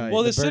those were King. tight.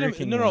 Well, the Burger cinnamon.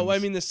 King No, I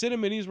ones. mean the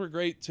cinnamonis were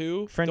great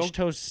too. French Don't-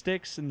 toast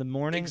sticks in the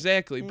morning.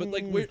 Exactly, but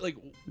like we're like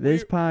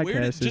This where did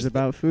podcast is just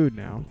about food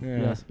now. Yeah.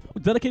 Yes,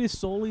 dedicated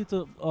solely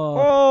to.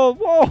 Oh,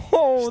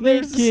 whoa! Sneak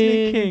There's the Sneak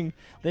King. King.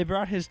 They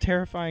brought his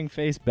terrifying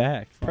face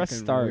back. Press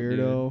Fucking start, dude.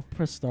 weirdo.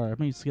 Press start. I'm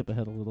gonna skip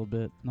ahead a little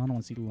bit. No, I don't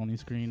want to see the loading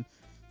screen.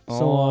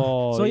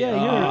 Oh, so yeah,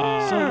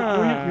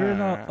 yeah. you're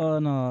in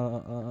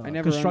a I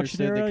never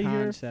construction understood era the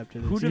here. concept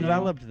of Who this.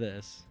 developed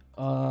this?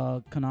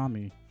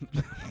 Konami.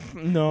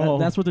 No.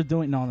 That's what they're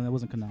doing. No, that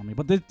wasn't Konami.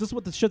 But this is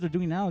what the shit they're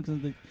doing now. Cause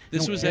they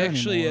This don't was care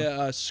actually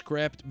anymore. a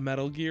scrapped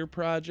Metal Gear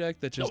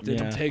project that just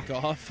didn't Yeah. take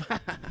off.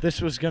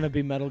 This was gonna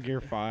be Metal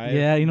Gear 5.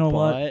 Yeah, you know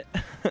what?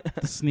 but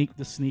the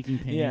sneaking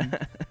pain. yeah.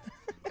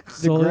 The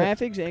So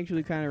graphics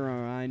actually kind of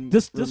remind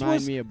This remind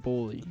was- me of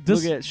Bully.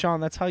 this Look at Sean.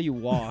 That's how you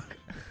walk.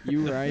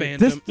 You the right?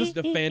 Phantom, This-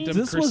 the Phantom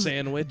this Chris was-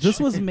 sandwich. this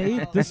was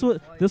made. This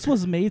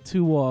was made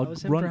to I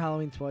was in run. for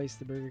Halloween twice,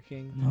 the Burger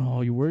King.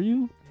 No, you were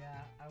you? Yeah,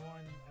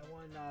 I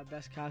won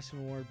best costume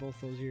award both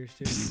those years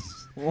too.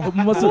 It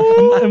must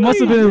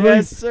have been really.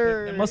 Yes,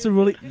 sir. It must have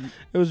really.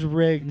 It was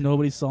rigged.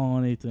 Nobody saw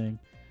anything.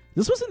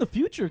 This was in the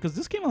future because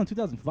this came out in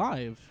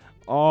 2005.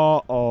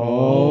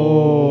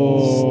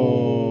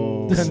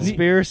 Oh. The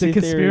Conspiracy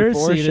the theory conspiracy.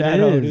 It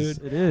foreshadow, is.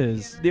 dude. It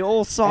is. The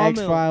old X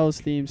sawmill.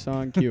 Files theme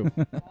song cue. Go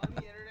on the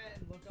internet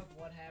and look up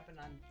what happened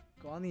on.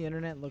 Go on the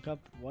internet and look up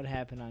what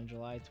happened on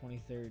July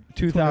 23rd.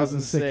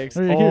 2006.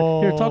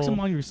 Here, talk some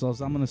among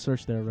yourselves. I'm gonna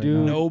search there right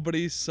Dude. now.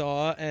 Nobody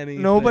saw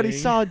anything. Nobody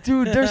saw,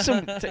 dude. There's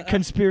some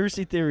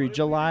conspiracy theory.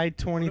 July What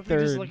if we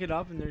just 23rd. look it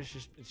up and it's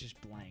just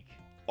blank.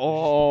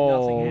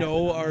 Oh, Nothing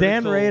No happened. Dan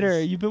articles.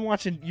 Raider, you've been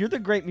watching. You're the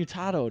great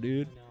mutato,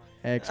 dude.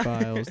 X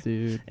Files,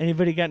 dude.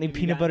 Anybody got any Have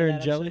you peanut gotten butter to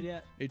and that jelly? episode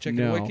yet? Are you checking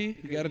No. the wiki?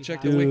 You gotta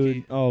check the Dude,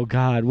 wiki. oh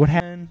God, what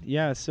happened?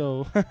 Yeah,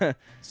 so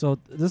So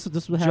this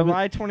would happen.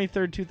 July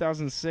 23rd,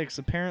 2006.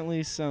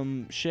 Apparently,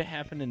 some shit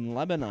happened in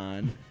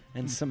Lebanon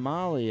and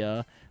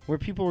Somalia where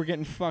people were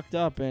getting fucked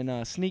up.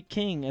 And Sneak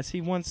King, as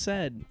he once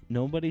said,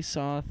 nobody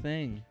saw a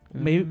thing.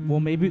 Maybe. Well,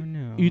 maybe.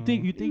 No. You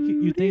think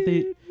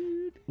they?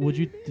 Would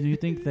you? Do you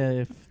think that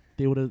if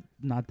they would have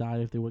not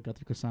died if they would have got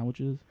the croissant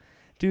sandwiches?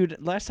 Dude,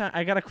 last time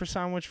I got a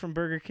croissant sandwich from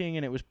Burger King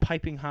and it was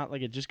piping hot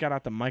like it just got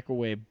out the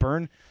microwave.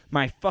 Burned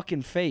my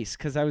fucking face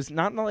because I was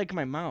not like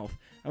my mouth.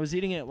 I was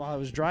eating it while I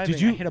was driving.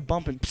 Did you- I hit a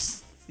bump and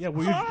psst. Yeah.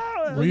 Were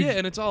Well, yeah,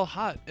 and it's all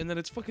hot, and then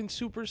it's fucking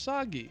super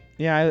soggy.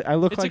 Yeah, I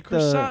look It's like a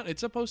croissant.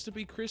 It's supposed to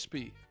be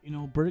crispy. You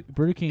know,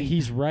 Burger King.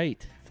 He's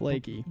right.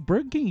 Flaky.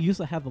 Burger King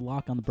used to have the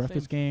lock on the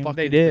breakfast game, fucking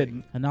They did.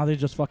 thing. and now they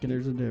just fucking.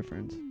 There's a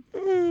difference.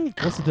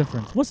 What's the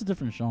difference? What's the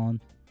difference,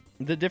 Sean?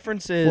 The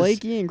difference is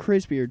Flaky and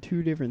crispy are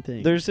two different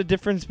things. there's a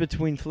difference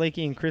between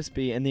flaky and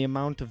crispy and the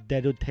amount of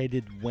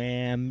dedicated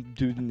wham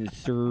dude in the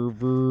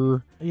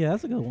server. Yeah,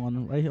 that's a good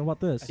one. Right? How about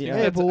this? I think Yeah.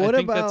 Hey, that's- but what I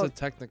think that's about- a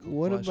technical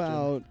What question.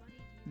 about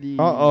the?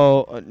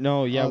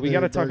 No, yeah, we Other got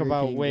to talk Burger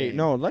about. King Wait, game.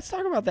 no, let's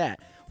talk about that.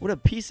 What a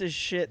piece of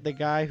shit the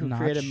guy who Notch.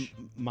 created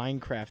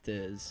Minecraft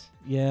is.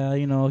 Yeah,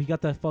 you know, he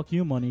got that fuck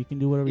you money. He can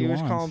do whatever he, He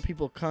was wants. calling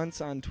people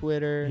cunts on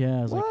Twitter.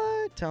 Yeah, it's like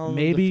What? Telling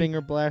maybe- them to finger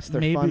blast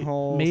their fun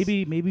holes.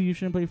 maybe you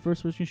shouldn't play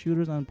first-person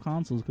shooters on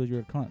consoles because you're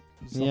a cunt.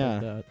 Stuff Yeah.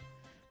 like that.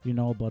 You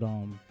know, but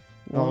Oh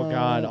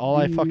God! All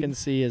I the- fucking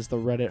see is the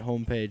Reddit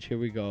homepage. Here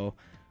we go.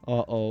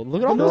 Look at all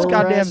No those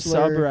goddamn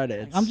wrestler.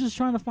 subreddits. I'm just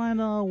trying to find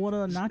what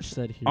Notch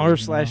said here.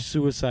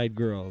 r//suicide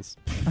girls.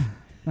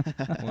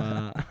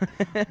 Wow.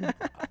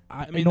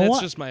 I you mean, know that's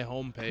what? just my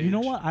homepage. You know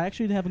what? I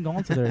actually haven't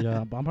gone to there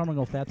yet, but I'm probably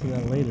gonna go fat to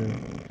that later.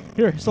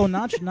 Here, so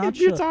Notch,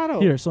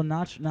 here, so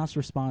Notch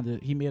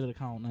responded. He made an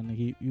account and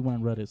he went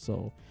on Reddit.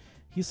 So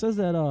he says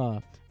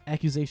that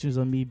accusations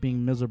of me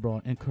being miserable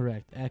are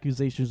incorrect.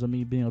 Accusations of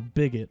me being a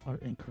bigot are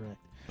incorrect.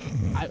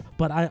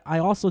 But I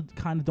also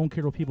kind of don't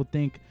care what people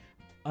think.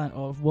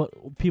 Of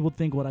what people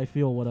think, what I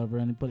feel, whatever,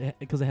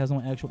 because it has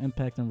no actual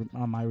impact on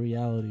my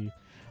reality.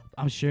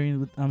 I'm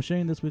sharing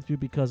this with you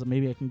because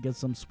maybe I can get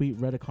some sweet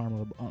Reddit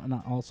karma,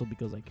 not also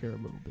because I care a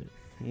little bit.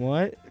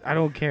 What? I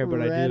don't care,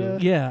 but I Reddit.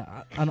 do.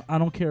 Yeah, I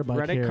don't care about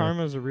Reddit care.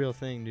 karma is a real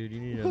thing, dude. You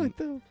need to. What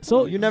the?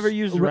 So you never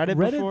used Reddit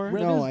before?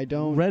 No, I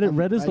don't.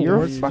 Reddit is the You're a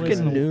worst fucking place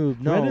in the- noob.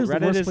 No, Reddit is the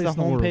Reddit worst is the place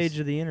in the world. homepage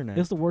of the internet.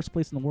 It's the worst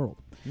place in the world.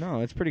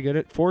 No, it's pretty good.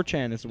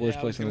 4chan is the worst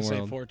I place was in the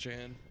gonna world. say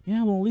 4chan.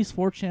 Yeah, well, at least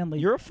 4chan.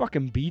 Like, You're a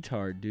fucking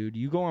betard, dude.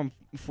 You go on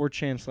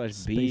 4chan/B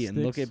Space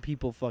and look sticks. at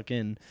people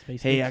fucking.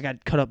 space Hey, sticks. I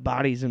got cut up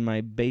bodies in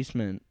my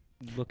basement.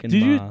 Looking.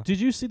 Did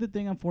you see the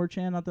thing on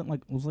 4chan? Not that like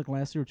it was like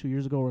last year or 2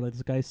 years ago, where like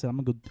this guy said, "I'm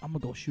gonna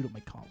go shoot at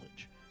my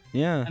college,"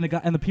 Yeah.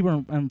 and the people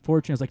on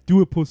 4chan is like,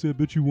 "Do it, pussy, I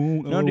bet you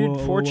won't." No, dude, LOL,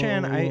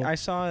 4chan, LOL. I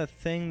saw a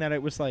thing that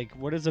it was like,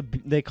 what is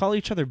they call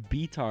each other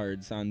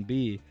betards on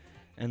B.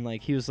 And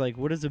like, he was like,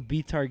 what does a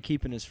betard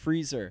keep in his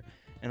freezer?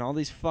 And all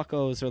these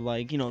fuckos are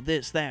like,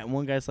 this, that. And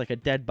one guy's like a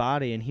dead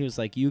body. And he was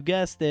like, you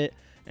guessed it.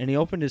 And he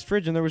opened his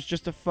fridge and there was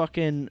just a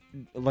fucking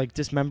like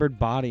dismembered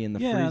body in the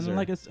freezer.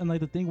 and like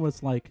the thing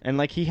was like, And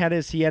like he had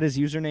his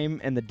username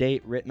and the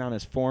date written on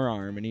his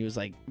forearm. And he was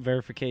like,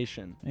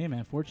 verification. hey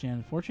man,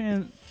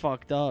 4chan,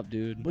 Fucked up,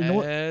 dude. But you know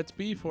what? It's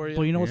B for you.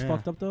 but you know what's Yeah.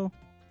 fucked up though?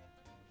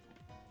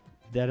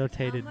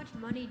 Denotated. How much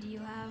money do you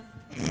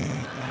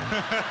have?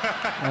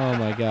 Oh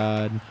my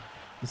god.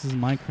 This is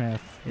Minecraft.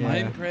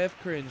 Yeah. Minecraft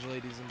cringe,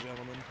 ladies and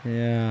gentlemen.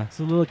 Yeah.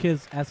 So the little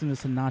kid's asking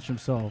this to Notch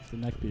himself, the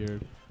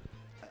neckbeard.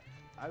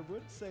 I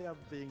would say I'm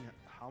being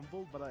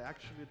humble, but I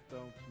actually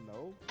don't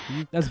know.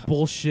 That's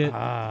bullshit.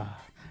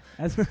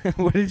 That's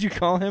What did you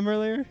call him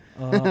earlier?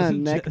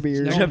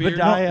 Neckbeard.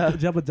 Jebediah.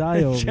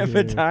 Jebediah. over here.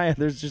 Jebediah.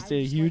 There's just I a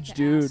would just huge like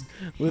to dude ask,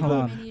 with Hold a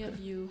on. How many of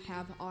you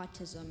have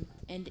autism,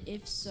 and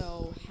if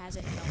so, has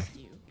it helped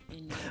you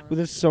in your with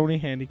a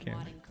Sony Handycam.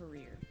 modding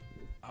career?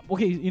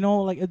 Okay,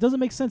 like it doesn't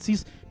make sense.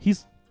 He's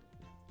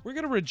We're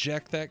gonna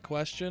reject that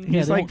question. Yeah,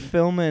 He's they like don't-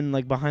 filming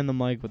like behind the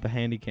mic with the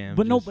Handycam.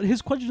 But no, just- but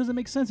his question doesn't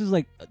make sense. It's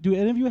like, do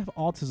any of you have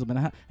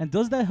autism, and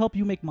does that help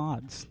you make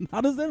mods? How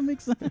does that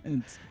make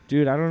sense?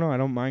 dude, I don't know. I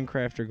don't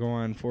Minecraft or go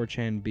on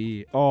 4chan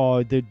B.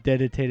 Oh, the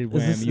dedicated Is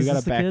wham. this- You is gotta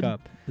this the back kid?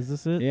 up. Is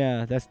this it?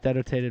 Yeah, that's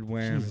dedicated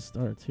wham. Jesus,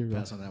 all right, here we go.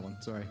 Pass on that one.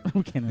 Sorry.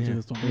 We can't answer Yeah,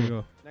 this one. here you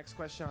go. Next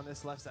question on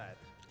this left side.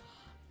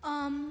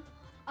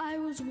 I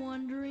was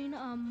wondering,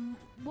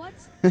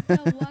 what's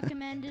the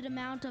recommended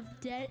amount of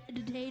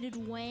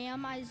dedicated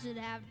wham I should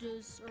have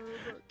to serve?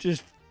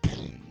 Just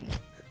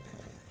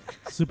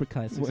Super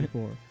Kai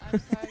 64. I'm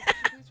sorry. Could you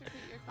please repeat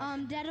your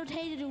question?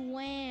 Dedicated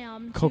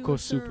wham Cocoa to a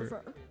Super.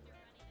 server.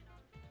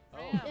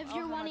 Wham. If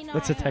you're how wanting much to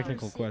that's a hours.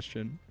 technical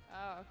question.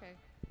 Oh, okay.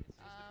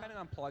 Depending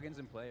on plugins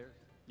and players.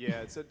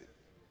 Yeah, it's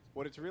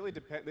what it's really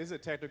depend. This is a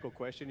technical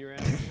question you're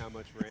asking. How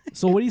much RAM?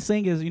 So what he's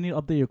saying is you need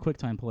to update your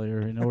QuickTime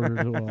player in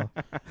order to.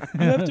 You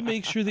have to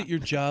make sure that your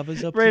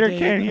Java's up Raider to date.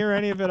 can't hear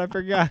any of it. I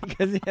forgot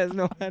because he has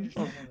no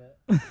headphones.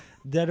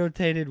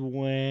 Dedicated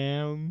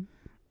wham.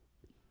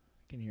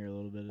 I can hear a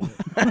little bit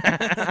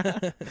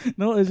of it.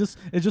 No, it's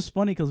just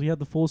funny because we have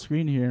the full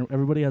screen here and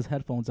everybody has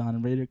headphones on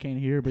and Raider can't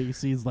hear, but he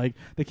sees like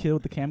the kid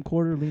with the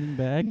camcorder leaning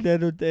back.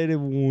 Dedicated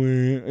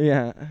wham.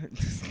 Yeah.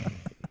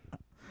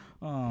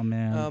 Oh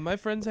man. My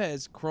friend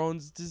has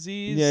Crohn's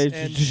disease. Yeah, he's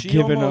and just she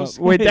giving up. almost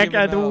Wait, that gave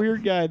guy, him the out.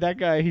 weird guy, that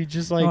guy, he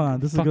just like Hold on,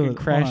 this is a fucking good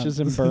one. crashes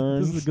and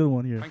burns. This is a good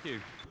one here. Thank you.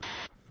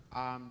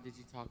 Did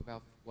you talk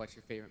about what's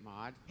your favorite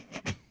mod?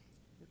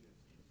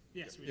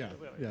 Yes. Yeah.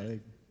 They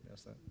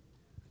asked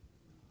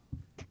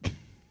that.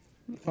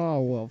 Oh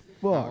well,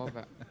 How fuck.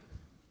 about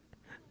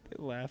They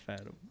laugh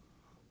at him.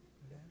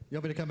 You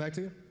want me to come back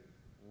to you?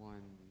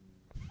 one?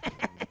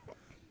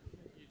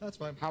 That's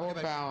fine. How I'll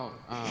get back. about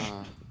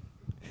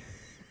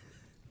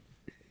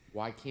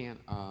why can't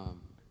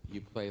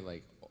you play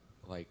like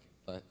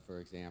for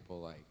example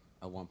like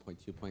a 1.2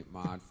 point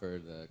mod for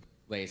the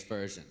latest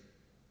version?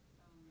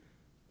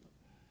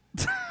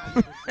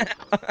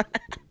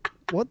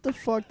 What the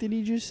fuck did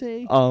he just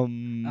say?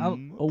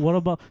 What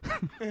about?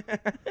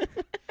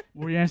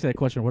 Were you answering that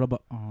question? What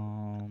about?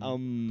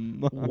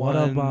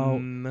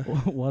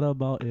 What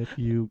about if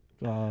you?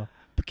 Why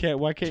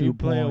can't you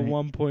play a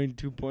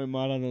 1.2 point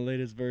mod on the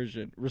latest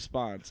version?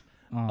 Response.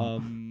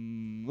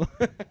 Could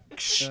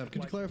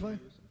you clarify?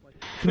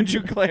 Could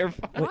you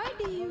clarify? Why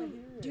do you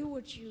do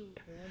what you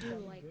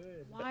do? Like,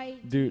 why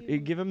Dude, do you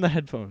give him the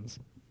headphones.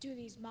 do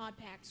these mod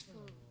packs for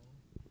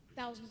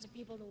thousands of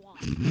people to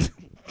watch?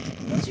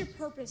 What's your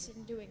purpose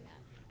in doing that?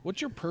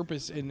 What's your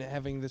purpose in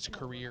having this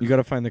career? You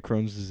gotta find the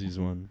Crohn's disease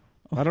one.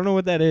 I don't know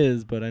what that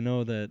is, but I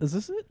know that. Is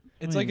this it?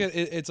 It's like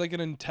it's like an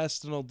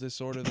intestinal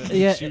disorder that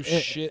Yeah, makes you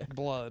shit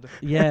blood.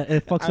 Yeah,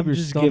 it fucks up I'm your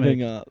just stomach.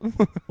 giving up.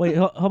 Wait,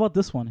 how about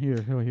this one?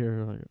 Here. How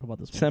about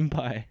this one?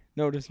 Senpai,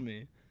 notice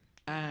me.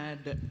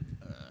 Okay.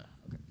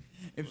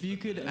 If you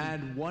could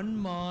add one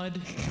mod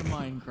to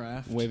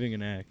Minecraft, Waving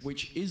an axe.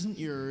 which isn't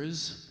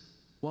yours,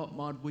 what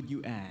mod would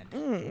you add?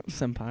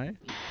 Senpai.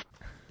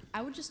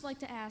 I would just like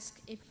to ask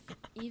if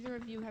either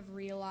of you have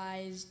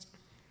realized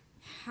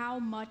how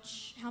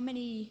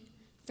many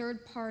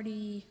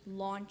third-party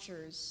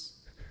launchers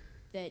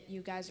that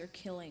you guys are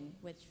killing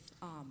with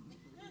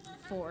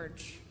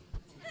Forge.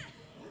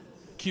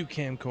 Cute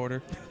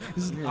camcorder.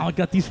 I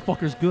got these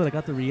fuckers good. I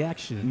got the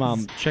reaction.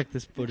 Mom, check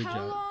this footage How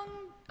out.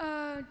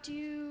 long do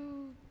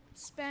you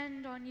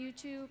spend on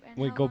YouTube? And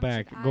Wait, how go long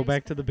back. should Go I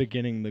back to the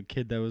beginning. The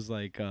kid that was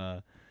like,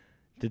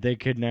 did they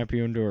kidnap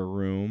you into a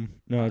room?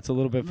 No, it's a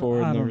little bit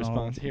forward in the don't know.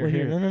 response. Here, Wait,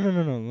 here. here.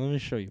 No. Let me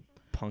show you,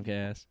 punk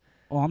ass.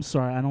 Oh, I'm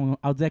sorry. I don't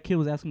know. That kid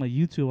was asking my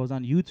YouTube. I was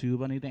on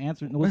YouTube. I need to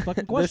answer no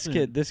fucking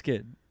question. This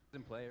kid.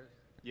 Players.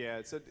 Yeah,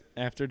 it's a.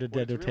 After the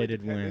well, it's really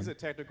dedicated This win. is a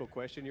technical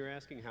question you're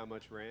asking. How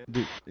much RAM?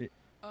 Dude,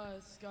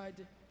 Sky,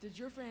 did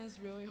your friends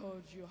really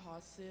hold you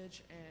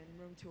hostage in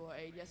room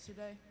 208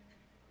 yesterday?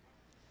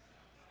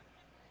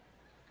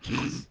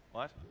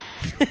 What?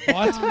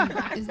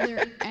 What? Is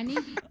there any?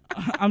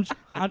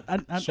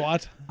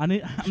 SWAT. I'm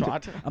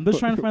just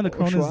trying to find the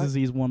Crohn's SWAT?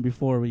 disease one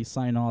before we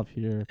sign off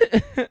here.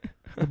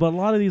 But a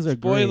lot of these are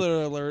great.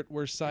 Spoiler alert,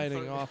 we're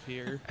signing off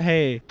here.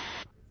 Hey.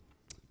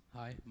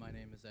 Hi, my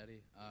name is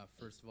Eddie.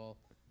 First of all,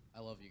 I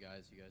love you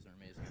guys. You guys are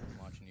amazing. I've been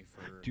watching you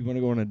for. Do you want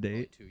to go on a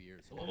date? 2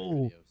 years. Oh.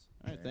 Videos.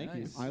 All right, thank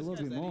you. I love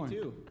you more.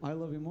 Too. I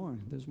love you more.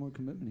 There's more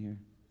commitment here.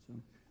 So,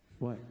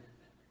 what?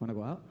 Want to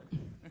go out?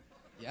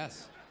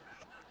 Yes.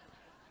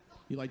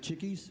 You like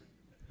chickies?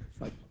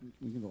 Like,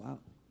 we can go out.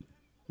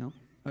 No?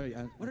 All right.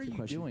 What are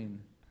you doing?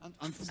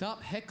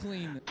 Stop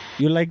heckling.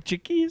 You like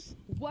chickies?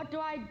 What do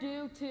I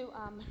do to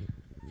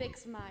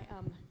fix my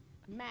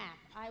map?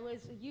 I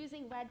was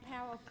using Red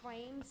Power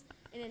Frames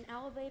in an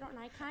elevator, and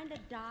I kind of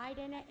died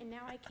in it, and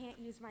now I can't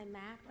use my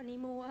map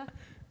anymore.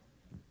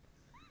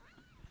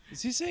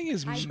 Is he saying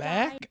his I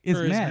Mac died.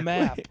 or his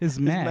map? His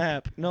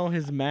map. No,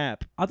 his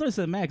map. I thought it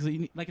said Mac. 'Cause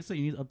like I said,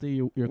 you need to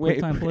update your Wait,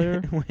 QuickTime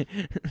player. Wait,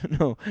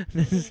 no,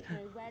 this is.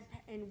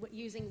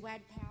 Using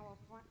Red Power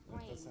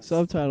Frames.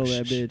 Subtitle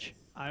that bitch.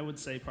 I would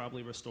say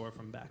probably restore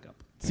from backup.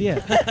 See,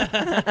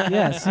 yeah.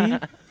 Yeah, see?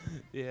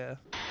 Yeah.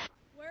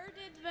 Where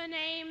did the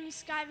name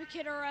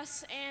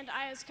Skyvakidorus and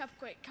Aya's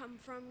Cupquake come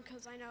from?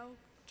 Because I know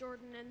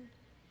Jordan and...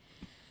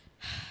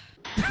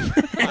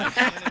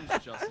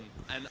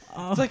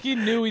 It's like he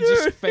knew he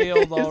just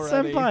failed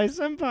already.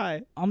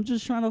 Senpai. I'm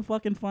just trying to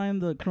fucking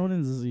find the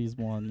Crohn's disease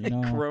one, you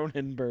know?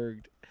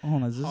 Cronenberg.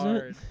 Oh, is this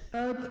Hard.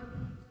 it?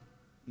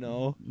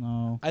 No.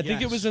 No. I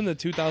think it was in the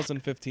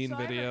 2015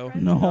 video.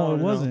 No, it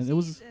wasn't. It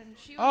was.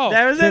 Oh,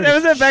 that was it. That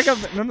was it. Back up.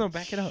 No,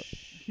 back it up.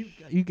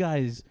 You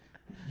guys,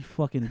 you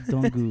fucking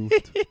dumb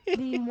goofed.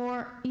 Be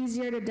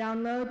easier to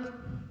download.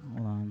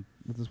 Hold on.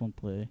 Let this one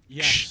play.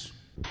 Yes.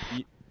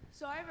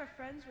 So I have a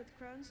friend with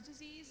Crohn's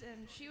disease,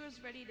 and she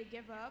was ready to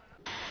give up.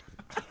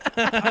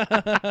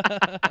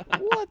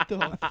 What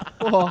the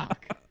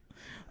fuck?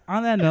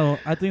 On that note,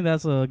 I think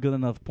that's a good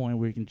enough point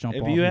where you can jump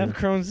If off you have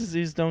here. Crohn's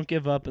disease, don't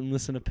give up and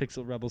listen to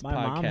Pixel Rebels My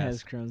podcast. mom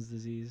has Crohn's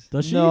disease.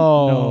 Does she?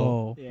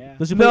 No. Yeah.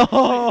 Does she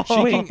No.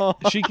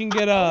 She can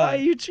get a. Why are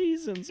you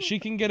cheesing? She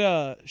can get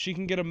a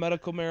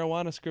medical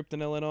marijuana script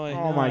in Illinois.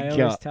 Oh my I God.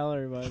 always tell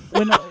her about it.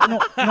 Wait,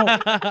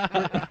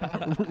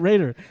 no.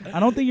 Raider, I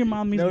don't think your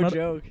mom needs. No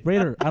joke.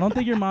 Raider, I don't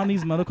think your mom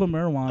needs medical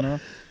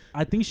marijuana.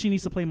 I think she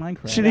needs to play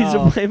Minecraft. She needs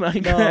to play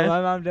Minecraft. No, my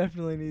mom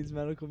definitely needs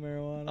medical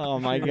marijuana. Oh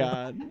my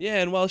God.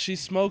 Yeah, and while she's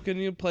smoking,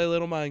 you play a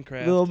little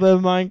Minecraft. A little bit of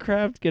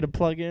Minecraft, get a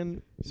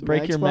plug-in,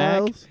 break your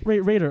Mac.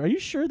 Raider, are you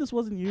sure this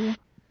wasn't you?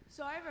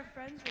 So I have a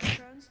friend with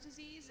Crohn's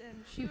disease,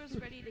 and she was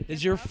ready to give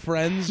Is your up.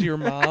 friends your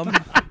mom?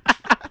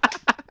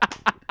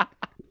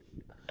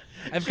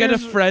 I've got a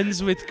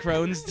friends with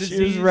Crohn's disease.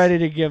 She was ready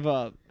to give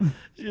up.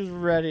 She was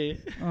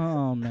ready.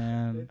 Oh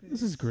man,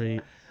 this is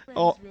great.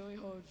 Friends really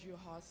hold you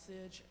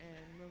hostage in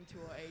room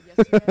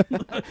 208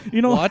 yesterday?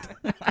 You know what?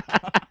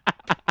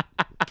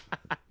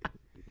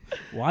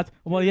 What?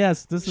 Well,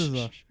 yes, this is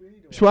a.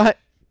 What?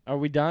 Are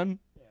we done?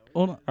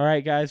 Hold on. All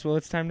right, guys. Well,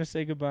 it's time to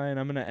say goodbye, and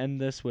I'm gonna end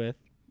this with.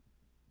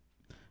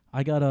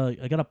 I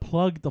gotta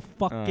plug the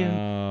fucking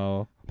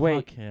Oh.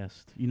 Wait.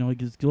 podcast. You know,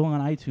 just go on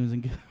iTunes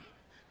and give.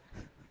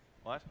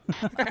 What?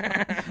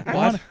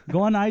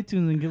 Go on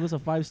iTunes and give us a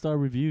 5-star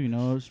review. You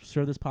know,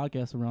 share this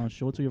podcast around.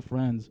 Show it to your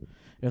friends.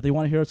 If they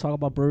want to hear us talk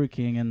about Burger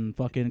King and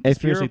fucking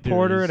If you're a conspiracy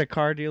porter theories. at a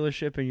car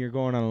dealership and you're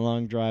going on a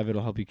long drive,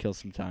 it'll help you kill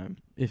some time.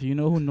 If you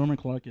know who Norman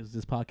Clark is,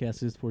 this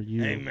podcast is for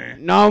you. Hey,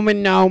 man. No.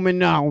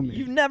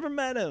 You've never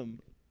met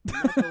him.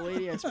 Not the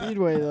lady at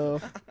Speedway though.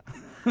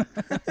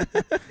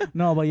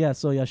 No, but yeah,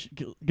 so yeah,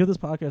 give this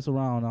podcast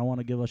around. I want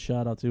to give a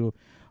shout out to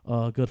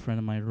a good friend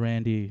of mine,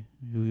 Randy,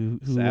 who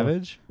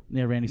Savage?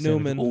 Yeah, Randy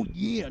Newman. Savage. Oh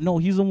yeah, no,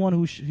 he's the one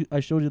who I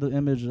showed you the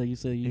image that you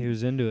said He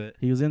was into it.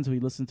 He was into. He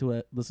listened to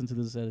it. Listened to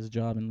this at his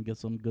job and get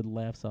some good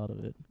laughs out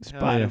of it.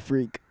 Spider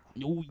freak.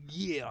 Oh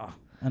yeah.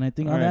 And I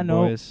think All on right, that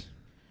note, boys.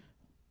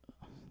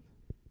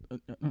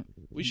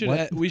 We should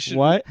What? we should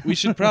What? we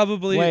should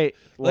probably Wait,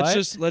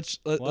 let's what?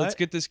 let's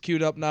get this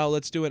queued up now.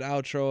 Let's do an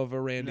outro of a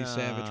Randy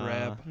Savage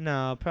rap.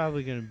 No,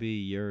 probably gonna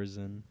be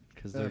Urizen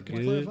because they're Can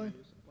I good.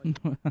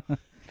 clarify?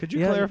 Could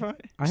you Yeah, clarify?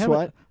 I have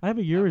Swat? I have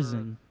a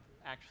Urizen.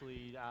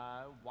 Actually,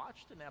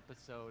 watched an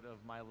episode of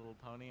My Little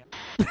Pony.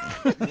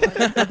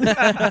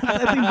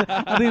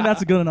 I think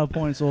that's a good enough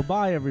point. So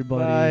bye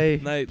everybody.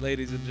 Bye. Night,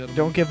 ladies and gentlemen.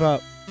 Don't give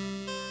up.